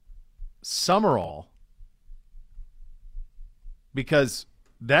 Summerall, because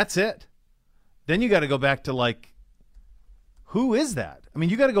that's it. Then you got to go back to, like, who is that? I mean,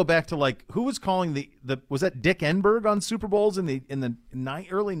 you got to go back to, like, who was calling the was that Dick Enberg on Super Bowls in the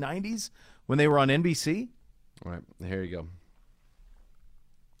early 90s when they were on NBC? All right, here you go.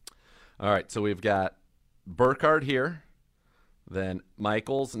 All right, so we've got Burkhardt here, then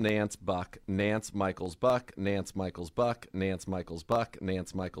Michaels, Nance, Buck, Nance, Michaels, Buck, Nance, Michaels, Buck, Nance, Michaels, Buck,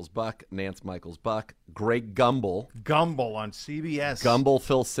 Nance, Michaels, Buck, Nance, Michaels, Buck, Greg Gumbel. Gumbel on CBS. Gumbel,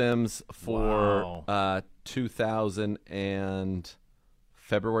 Phil Simms for 2000 and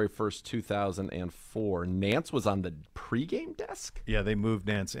February 1st, 2004. Nance was on the pregame desk? Yeah, they moved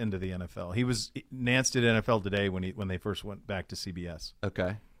Nance into the NFL. Nance did NFL Today when they first went back to CBS.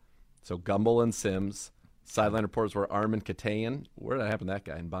 Okay. So Gumbel and Simms. Sideline reporters were Armin Katayan. Where did that happen to that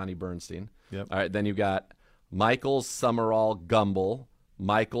guy? And Bonnie Bernstein. Yep. All right, then you got Michaels, Summerall, Gumbel.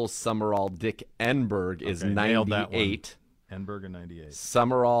 Michaels, Summerall, Dick Enberg is 98. Enberg in 98.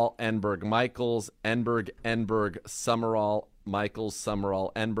 Summerall, Enberg, Michaels, Enberg, Summerall, Michaels,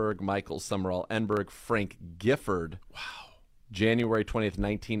 Summerall, Enberg, Michaels, Summerall, Enberg, Frank Gifford. Wow. January 20th,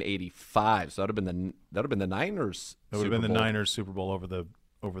 1985. So that would have been the Niners. It would have been the Niners Super Bowl over the.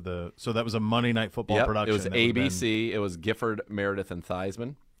 So that was a Monday Night Football production. It was ABC. It was Gifford, Meredith, and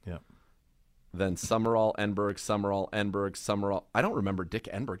Theismann. Yeah. Then Summerall, Enberg, Summerall. I don't remember Dick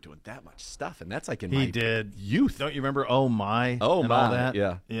Enberg doing that much stuff, and that's like in my youth. Don't you remember Oh My? Oh My, all that?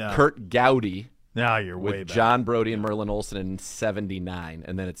 yeah. Kurt Gowdy. Now you're with way back. John Brody and Merlin Olsen in 79,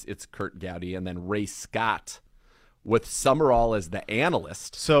 and then it's Kurt Gowdy, and then Ray Scott with Summerall as the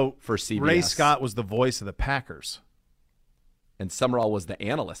analyst. So for CBS. Ray Scott was the voice of the Packers. And Summerall was the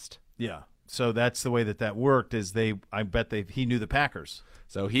analyst. Yeah. So that's the way that worked. I bet he knew the Packers.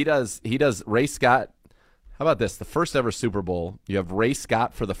 So he does Ray Scott. How about this? The first ever Super Bowl. You have Ray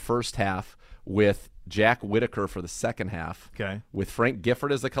Scott for the first half with Jack Whitaker for the second half. Okay. With Frank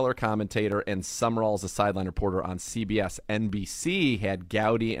Gifford as the color commentator and Summerall as a sideline reporter on CBS. NBC had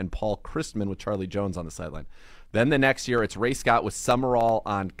Gowdy and Paul Christman with Charlie Jones on the sideline. Then the next year it's Ray Scott with Summerall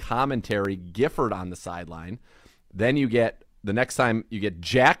on commentary, Gifford on the sideline. Then the next time you get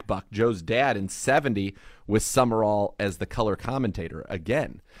Jack Buck, Joe's dad, in 70 with Summerall as the color commentator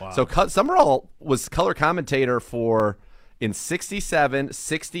again. Wow. So Summerall was color commentator in 67,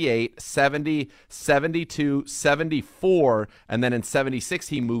 68, 70, 72, 74, and then in 76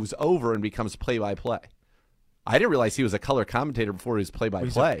 he moves over and becomes play-by-play. I didn't realize he was a color commentator before he was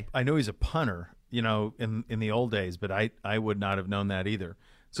play-by-play. I know he's a punter, in the old days, but I would not have known that either.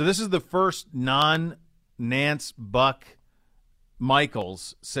 So this is the first non-Nance Buck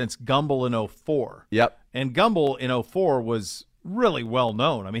Michaels since Gumbel in 04. Yep. And Gumbel in 04 was really well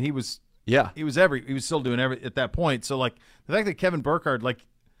known. I mean, he was still doing everything at that point. So like the fact that Kevin Burkhardt, like,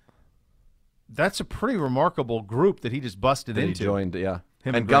 that's a pretty remarkable group that he just busted into. He joined, yeah.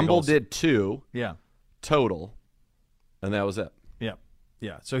 And Gumbel did 2. Yeah. Total. And that was it. Yeah.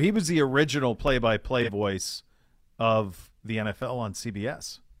 Yeah. So he was the original play-by-play voice of the NFL on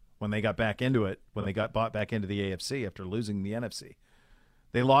CBS. When they got back into it, when they got bought back into the AFC after losing the NFC.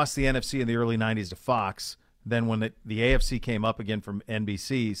 They lost the NFC in the early 90s to Fox. Then when the AFC came up again from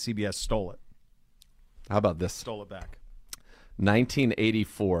NBC, CBS stole it. How about this? Stole it back.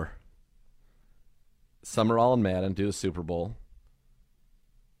 1984. Summerall and Madden do the Super Bowl.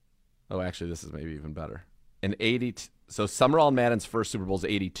 Oh, actually, this is maybe even better. So Summerall and Madden's first Super Bowl is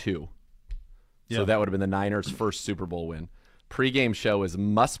 82. Yeah. So that would have been the Niners' first Super Bowl win. Pre-game show is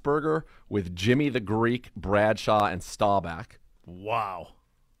Musburger with Jimmy the Greek, Bradshaw, and Staubach. Wow.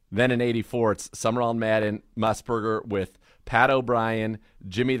 Then in 84, it's Summerall and Madden, Musburger with Pat O'Brien,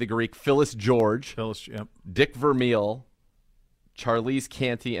 Jimmy the Greek, Phyllis George, yep. Dick Vermeil, Charlize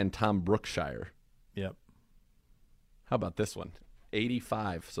Canty, and Tom Brookshire. Yep. How about this one?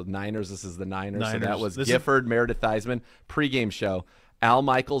 85. So Niners, this is the Niners. So that was this Gifford, Meredith Theismann. Pre-game show. Al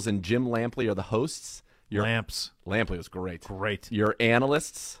Michaels and Jim Lampley are the hosts. Lampley was great. Great. Your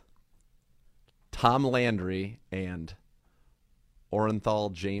analysts, Tom Landry and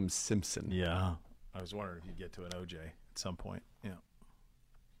Orenthal James Simpson. Yeah. I was wondering if you'd get to an OJ at some point. Yeah.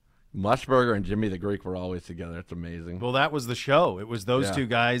 Mushburger and Jimmy the Greek were always together. It's amazing. Well, that was the show. It was those two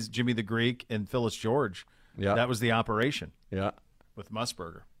guys, Jimmy the Greek and Phyllis George. Yeah. That was the operation. Yeah. With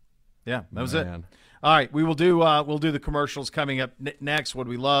Mushburger. Yeah, that was it. All right, we'll do the commercials coming up next. What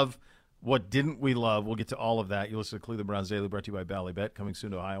do we love? What didn't we love? We'll get to all of that. You listen to Cleveland Browns Daily, brought to you by Bally Bet, coming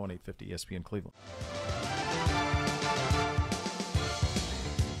soon to Ohio on 850 ESPN Cleveland.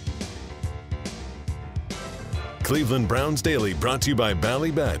 Cleveland Browns Daily, brought to you by Bally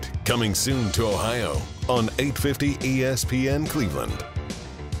Bet, coming soon to Ohio on 850 ESPN Cleveland.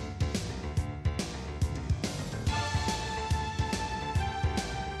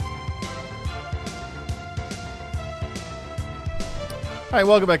 All right,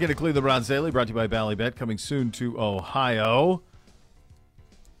 welcome back into Cleveland Browns Daily, brought to you by Bally Bet, coming soon to Ohio.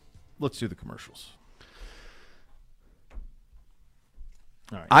 Let's do the commercials.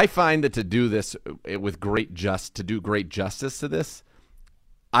 All right. I find that to do this with great justice to this,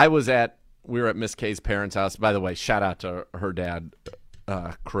 we were at Miss Kay's parents' house. By the way, shout out to her dad,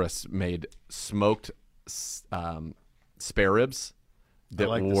 Chris, made smoked spare ribs that I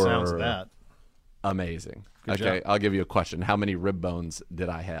like were the sounds of that. Amazing. Good okay, job. I'll give you a question. How many rib bones did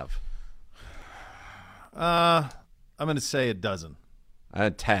I have? I'm going to say a dozen. I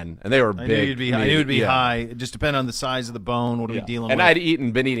had 10, and they were big. I knew it'd be high. It just depended on the size of the bone. What are we dealing with? And I'd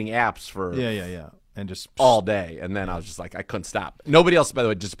been eating apps for and just all day, and then I was just like, I couldn't stop. Nobody else, by the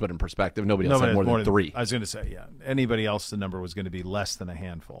way, just to put in perspective, nobody else had more than 3. I was going to say, anybody else, the number was going to be less than a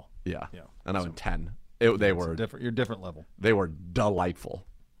handful. Yeah. And I went 10. They were different. You're different level. They were delightful.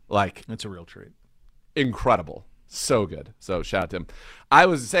 Like, it's a real treat. Incredible. So good. So shout out to him. I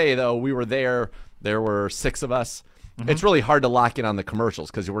would say, though, we were there. There were 6 of us. Mm-hmm. It's really hard to lock in on the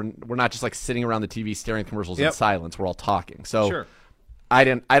commercials because we're not just like sitting around the TV staring at commercials in silence. We're all talking. So sure. I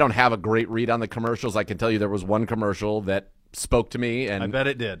don't have a great read on the commercials. I can tell you there was one commercial that spoke to me and I bet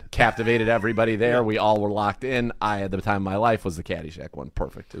it did. Captivated everybody there. We all were locked in. At the time of my life, was the Caddyshack one.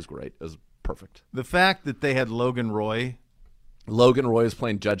 Perfect. It was great. It was perfect. The fact that they had Logan Roy is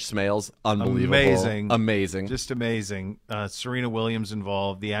playing Judge Smales. Unbelievable. Amazing. Just amazing. Serena Williams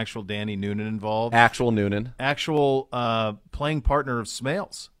involved. The actual Danny Noonan involved. Actual Noonan. Actual playing partner of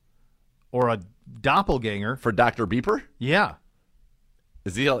Smales. Or a doppelganger. For Dr. Beeper? Yeah.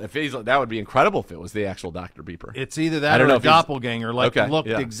 That would be incredible if it was the actual Dr. Beeper. It's either that or a doppelganger. Looked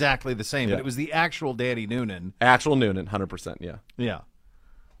exactly the same. Yeah. But it was the actual Danny Noonan. Actual Noonan, 100%, yeah.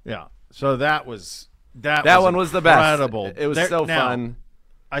 Yeah. So that was... That one was the best. Incredible. It was so fun.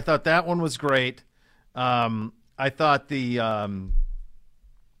 I thought that one was great. I thought the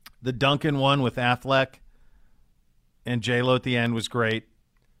Duncan one with Affleck and J-Lo at the end was great.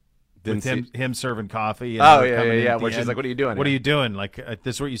 With him serving coffee. And Where she's like, "What are you doing? What are you doing? Like,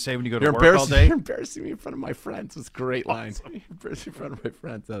 this is what you say when you go to work all day." You're embarrassing me in front of my friends. It was a great line. You're embarrassing me in front of my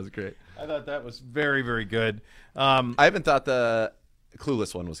friends. That was great. I thought that was very, very good. I haven't thought the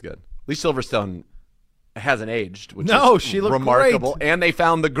Clueless one was good. Lee Silverstone hasn't aged, which is she looked remarkable. great. And they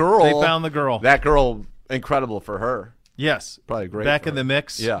found the girl. That girl, incredible for her. Yes. Probably great. Back in the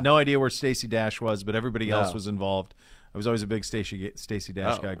mix. Yeah. No idea where Stacey Dash was, but everybody else was involved. I was always a big Stacey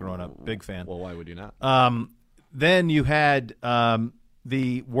Dash guy growing up. Big fan. Well, why would you not? Then you had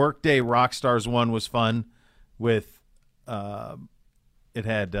the Workday Rockstars one was fun with it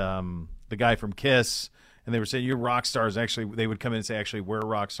had the guy from Kiss. And they were saying, you're rock stars. Actually, they would come in and say, actually, we're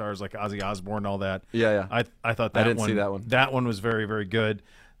rock stars, like Ozzy Osbourne and all that. Yeah. I thought that I didn't see that one. That one was very, very good.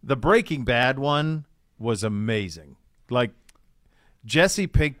 The Breaking Bad one was amazing. Like, Jesse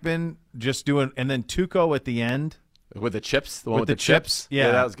Pinkman just doing, and then Tuco at the end. With the chips? The one with the chips? Yeah,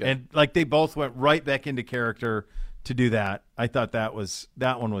 that was good. And, like, they both went right back into character to do that. I thought that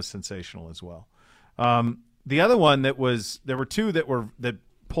one was sensational as well. The other one there were 2 that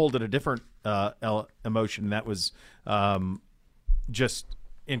pulled at a different emotion, that was just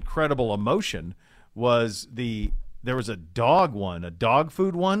incredible emotion, there was a dog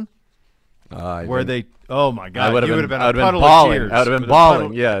food one where they, oh my God, you would have been a puddle of tears. I would have been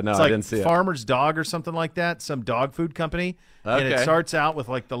bawling. Yeah, no, it's I like didn't see it. Farmer's Dog or something like that, some dog food company. Okay. And it starts out with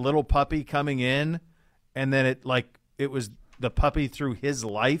like the little puppy coming in, and then it was the puppy through his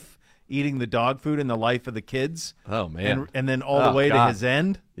life, eating the dog food in the life of the kids. Oh, man. And then all the way to his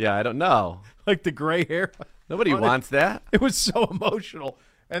end. Yeah, I don't know. Like the gray hair. Nobody wants that. It was so emotional.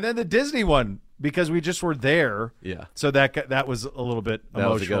 And then the Disney one, because we just were there. Yeah. So that was a little bit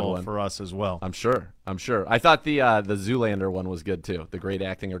emotional for us as well. I'm sure. I thought the Zoolander one was good, too. The great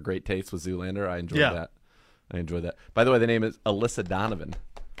acting or great taste with Zoolander. I enjoyed that. By the way, the name is Alyssa Donovan.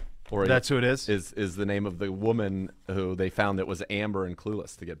 Or That's who it is? Is the name of the woman who they found that was Amber and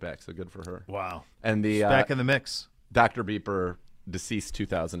Clueless to get back. So good for her. Wow. And the back in the mix. Dr. Beeper, deceased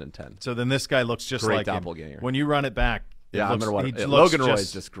 2010. So then this guy looks just Great like doppelganger. him. When you run it back, I'm going to watch it. Logan Roy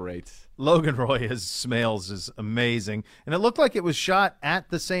is just great. Logan Roy as Smales is amazing. And it looked like it was shot at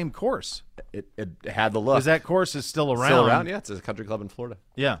the same course. It had the look. Because that course is still around. Still around, yeah. It's a country club in Florida.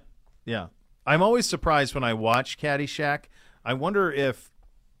 Yeah, yeah. I'm always surprised when I watch Caddyshack. I wonder if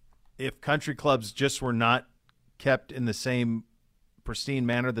country clubs just were not kept in the same pristine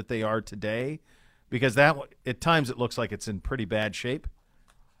manner that they are today, because that at times it looks like it's in pretty bad shape.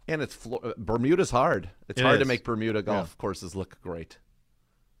 And it's Bermuda's hard. It's hard to make Bermuda golf courses look great.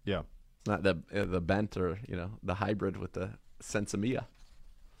 Yeah, it's not the bent or the hybrid with the Sensimilla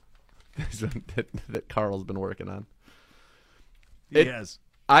that Carl's been working on. Yes.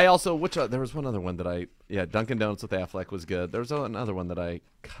 I also there was one other one that Dunkin' Donuts with Affleck was good. There was another one that I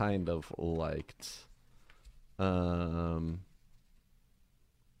kind of liked. Yeah,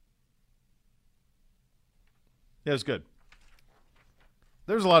 it was good.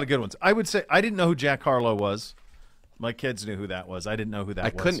 There's a lot of good ones. I would say I didn't know who Jack Harlow was. My kids knew who that was. I didn't know who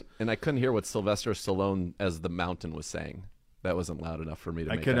that was. I couldn't hear what Sylvester Stallone as the Mountain was saying. That wasn't loud enough for me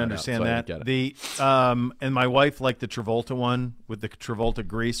to. I make couldn't that understand out, that. so I didn't get it. And my wife liked the Travolta one with the Travolta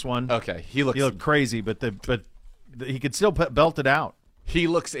Grease one. Okay, he looked crazy, but he could still belt it out. He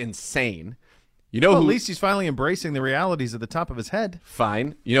looks insane. At least he's finally embracing the realities at the top of his head.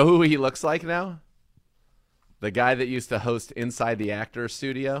 Fine. You know who he looks like now? The guy that used to host Inside the Actors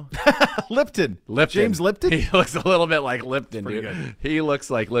Studio. Lipton. James Lipton? He looks a little bit like Lipton, dude. Good. He looks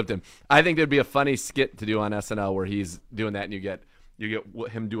like Lipton. I think there'd be a funny skit to do on SNL where he's doing that and you get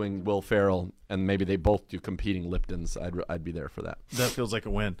him doing Will Ferrell, and maybe they both do competing Liptons. I'd be there for that. That feels like a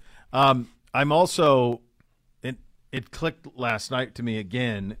win. I'm also it clicked last night to me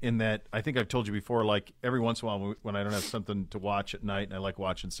again in that I think I've told you before, like every once in a while when I don't have something to watch at night and I like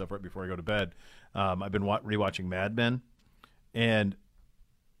watching stuff right before I go to bed, I've been rewatching Mad Men. And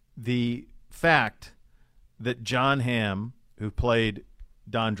the fact that John Hamm, who played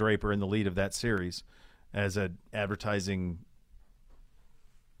Don Draper in the lead of that series as an advertising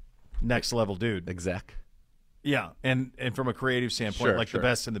next level dude. Exec. Yeah, and from a creative standpoint, the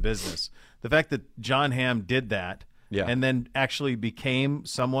best in the business. The fact that John Hamm did that and then actually became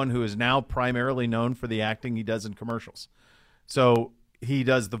someone who is now primarily known for the acting he does in commercials. So he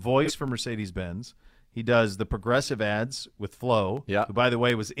does the voice for Mercedes-Benz. He does the progressive ads with Flo, who, by the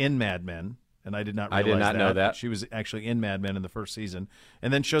way, was in Mad Men, and I did not realize know that. She was actually in Mad Men in the first season,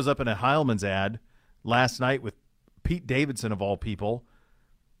 and then shows up in a Heilman's ad last night with Pete Davidson, of all people.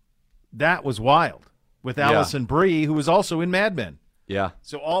 That was wild. With Alison Brie, who was also in Mad Men. Yeah.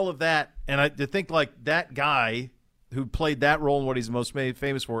 So all of that, and to think like that guy who played that role and what he's most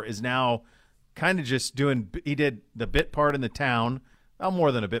famous for is now kind of just he did the bit part in The Town, well,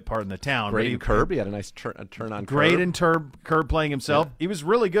 more than a bit part in The Town. Great in Curb. He had a nice turn on Great Curb. in Curb playing himself. Yeah. He was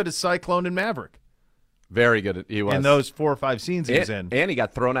really good as Cyclone in Maverick. Very good. He was. In those 4 or 5 scenes he was in. And he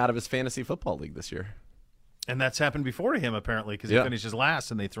got thrown out of his fantasy football league this year. And that's happened before to him, apparently, because he finishes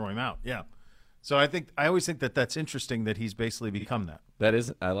last and they throw him out. Yeah. So I always think that's interesting that he's basically become that.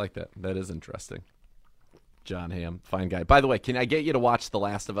 I like that. That is interesting. John Hamm, fine guy. By the way, can I get you to watch The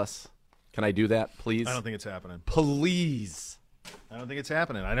Last of Us? Can I do that, please? I don't think it's happening. Please. I don't think it's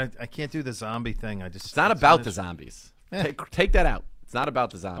happening. I can't do the zombie thing. It's not about the zombies. Take that out. It's not about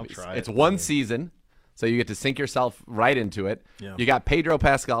the zombies. I'll try it's one season, so you get to sink yourself right into it. Yeah. You got Pedro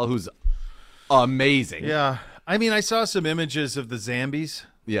Pascal, who's amazing. Yeah. I mean, I saw some images of the zombies.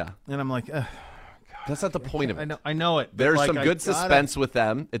 Yeah. And I'm like, that's not the point of it. I know it. There's some good suspense with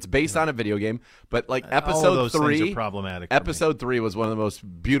them. It's based on a video game, but like episode 3 are problematic. Episode 3 was one of the most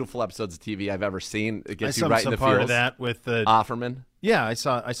beautiful episodes of TV I've ever seen. It gets you right in the feels. Part of that with Offerman. Yeah, I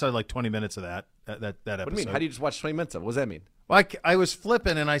saw like 20 minutes of that episode. What do you mean? How do you just watch 20 minutes of it? What does that mean? Well, I was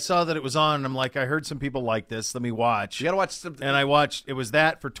flipping and I saw that it was on, and I'm like, I heard some people like this. Let me watch. You got to watch something. And I watched. It was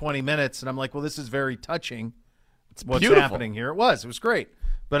that for 20 minutes, and I'm like, well, this is very touching. It's what's beautiful. Happening here. It was great.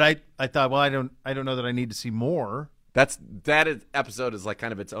 But I thought, well, I don't know that I need to see more. Episode is like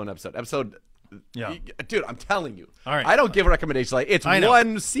kind of its own episode. Yeah, dude, I'm telling you. All right, I don't give recommendations like it's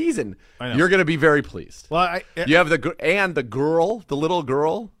one season. You're gonna be very pleased. Well, you have the little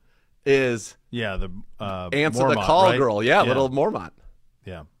girl is the answer Mormont, the call right? girl. Yeah, little Mormont.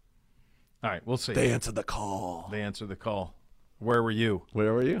 Yeah. All right, we'll see. They answered the call. Where were you?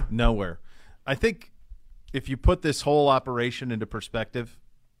 Where were you? Nowhere. I think if you put this whole operation into perspective,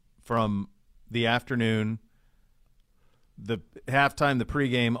 from the afternoon, the halftime, the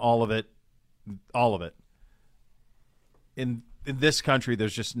pregame, all of it, in in this country,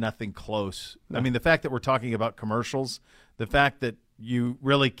 there's just nothing close. I mean, the fact that we're talking about commercials, the fact that you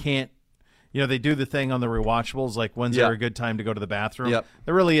really can't, they do the thing on the rewatchables, like when's there a good time to go to the bathroom? Yep.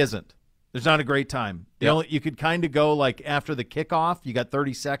 There really isn't. There's not a great time. Yep. You could kind of go like after the kickoff, you got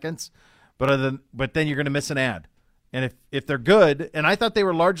 30 seconds, but then you're going to miss an ad. And if they're good, and I thought they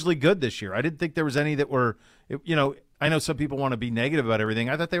were largely good this year. I didn't think there was any that were, I know some people want to be negative about everything.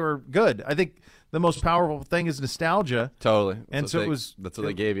 I thought they were good. I think the most powerful thing is nostalgia. Totally. That's what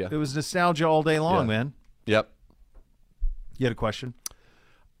they gave you. It was nostalgia all day long, man. Yep. You had a question?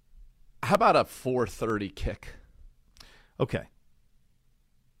 How about a 4:30 kick? Okay.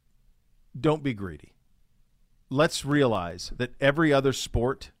 Don't be greedy. Let's realize that every other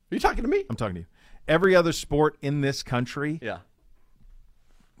sport. Are you talking to me? I'm talking to you. Every other sport in this country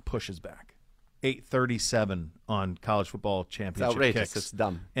pushes back. 8:37 on college football championship it's outrageous. kicks. It's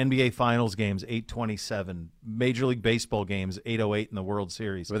dumb. NBA Finals games 8:27. Major League Baseball games 8:08 in the World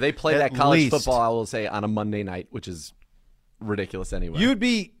Series. Where they play that college football, I will say, on a Monday night, which is ridiculous anyway. You'd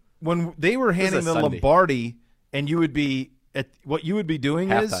be when they were handing the Sunday. Lombardi, and you would be at what you would be doing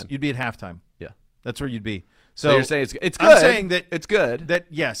halftime. is you'd be at halftime. Yeah, that's where you'd be. So you're saying it's good. I'm saying that it's good. That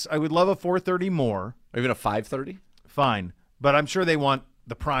yes, I would love a 4:30 more, or even a 5:30. Fine, but I'm sure they want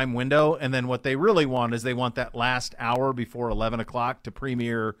the prime window, and then what they really want is they want that last hour before 11 o'clock to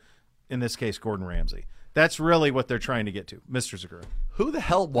premiere, in this case, Gordon Ramsay. That's really what they're trying to get to, Mr. Zagura. Who the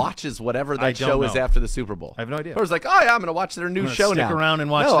hell watches whatever that show know. is after the Super Bowl? I have no idea. Or it's like, oh yeah, I'm going to watch their new show now. Stick around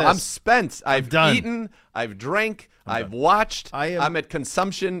and watch no, this. I'm spent. I've done. eaten. I've drank. I've watched. I'm at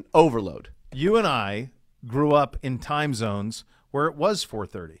consumption overload. You and I grew up in time zones where it was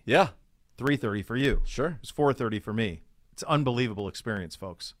 4:30. Yeah. 3:30 for you. Sure. It's 4:30 for me. It's an unbelievable experience,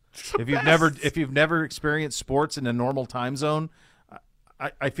 folks. If you've never experienced sports in a normal time zone,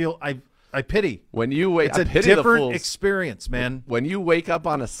 I feel I pity. When you wake, it's a pity different experience, man. When you wake up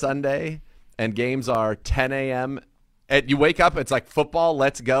on a Sunday and games are 10 a.m. You wake up, it's like football,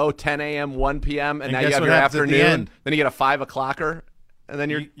 let's go, 10 a.m., 1 p.m., and now you have your afternoon. Then you get a 5 o'clocker, and then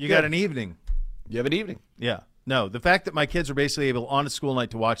you got an evening. You have an evening. Yeah. No, the fact that my kids are basically able on a school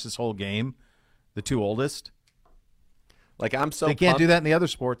night to watch this whole game, the two oldest. Like they can't do that in the other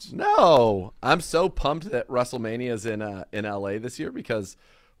sports. No, I'm so pumped that WrestleMania is in LA this year because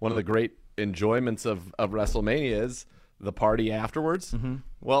one of the great enjoyments of WrestleMania is the party afterwards. Mm-hmm.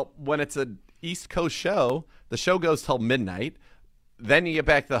 Well, when it's an East Coast show, the show goes till midnight. Then you get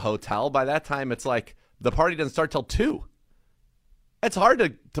back to the hotel. By that time, it's like the party doesn't start till 2. It's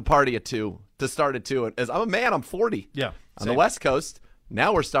hard to party at 2, to start at 2. As I'm a man, I'm 40. Yeah. On the West Coast,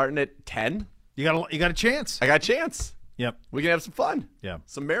 now we're starting at 10. You got a chance. I got a chance. Yep. We can have some fun. Yeah.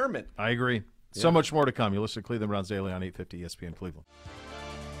 Some merriment. I agree. Yeah. So much more to come. You listen to Cleveland Browns Daily on 850 ESPN Cleveland.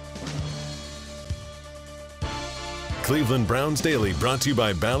 Cleveland Browns Daily brought to you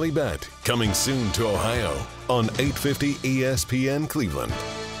by Ballybet. Coming soon to Ohio on 850 ESPN Cleveland.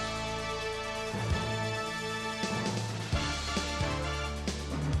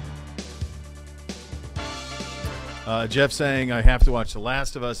 Jeff saying, I have to watch The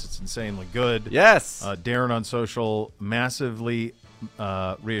Last of Us. It's insanely good. Yes. Darren on social, massively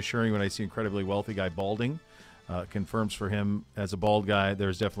reassuring when I see incredibly wealthy guy balding. Confirms for him as a bald guy,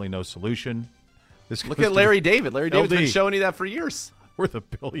 there's definitely no solution. Look at Larry David. Larry David's been showing you that for years. Worth $1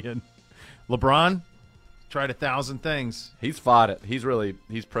 billion. LeBron tried 1,000 things. He's fought it.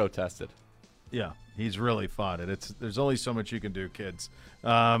 He's protested. Yeah, he's really fought it. There's only so much you can do, kids.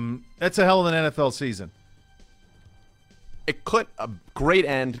 That's a hell of an NFL season. It could a great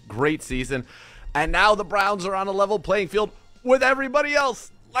end, great season, and now the Browns are on a level playing field with everybody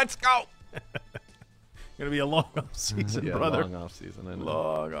else. Let's go. Going to be a long off season, brother. Long off season.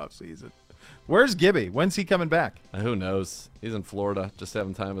 Long off season. Where's Gibby? When's he coming back? Who knows? He's in Florida, just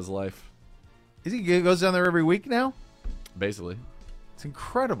having time of his life. Is he goes down there every week now? Basically. It's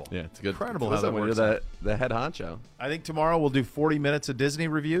incredible. Yeah, it's good. Incredible how that works. The head honcho. I think tomorrow we'll do 40 minutes of Disney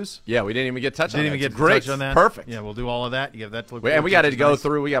reviews. Yeah, we didn't even get touched on that. Didn't even get great. touch on that. Perfect. Yeah, we'll do all of that. You have that to look and we got to go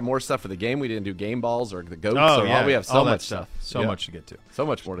through. We got more stuff for the game. We didn't do game balls or the goats. Oh, yeah. We have so much stuff. So much to get to. So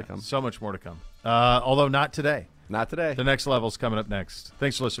much more to come. So much more to come. Although not today. Not today. The next level's coming up next.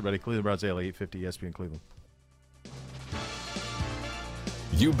 Thanks for listening, everybody. Cleveland Browns Daily, 850 ESPN Cleveland.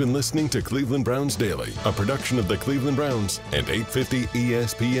 You've been listening to Cleveland Browns Daily, a production of the Cleveland Browns and 850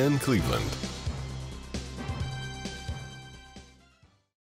 ESPN Cleveland.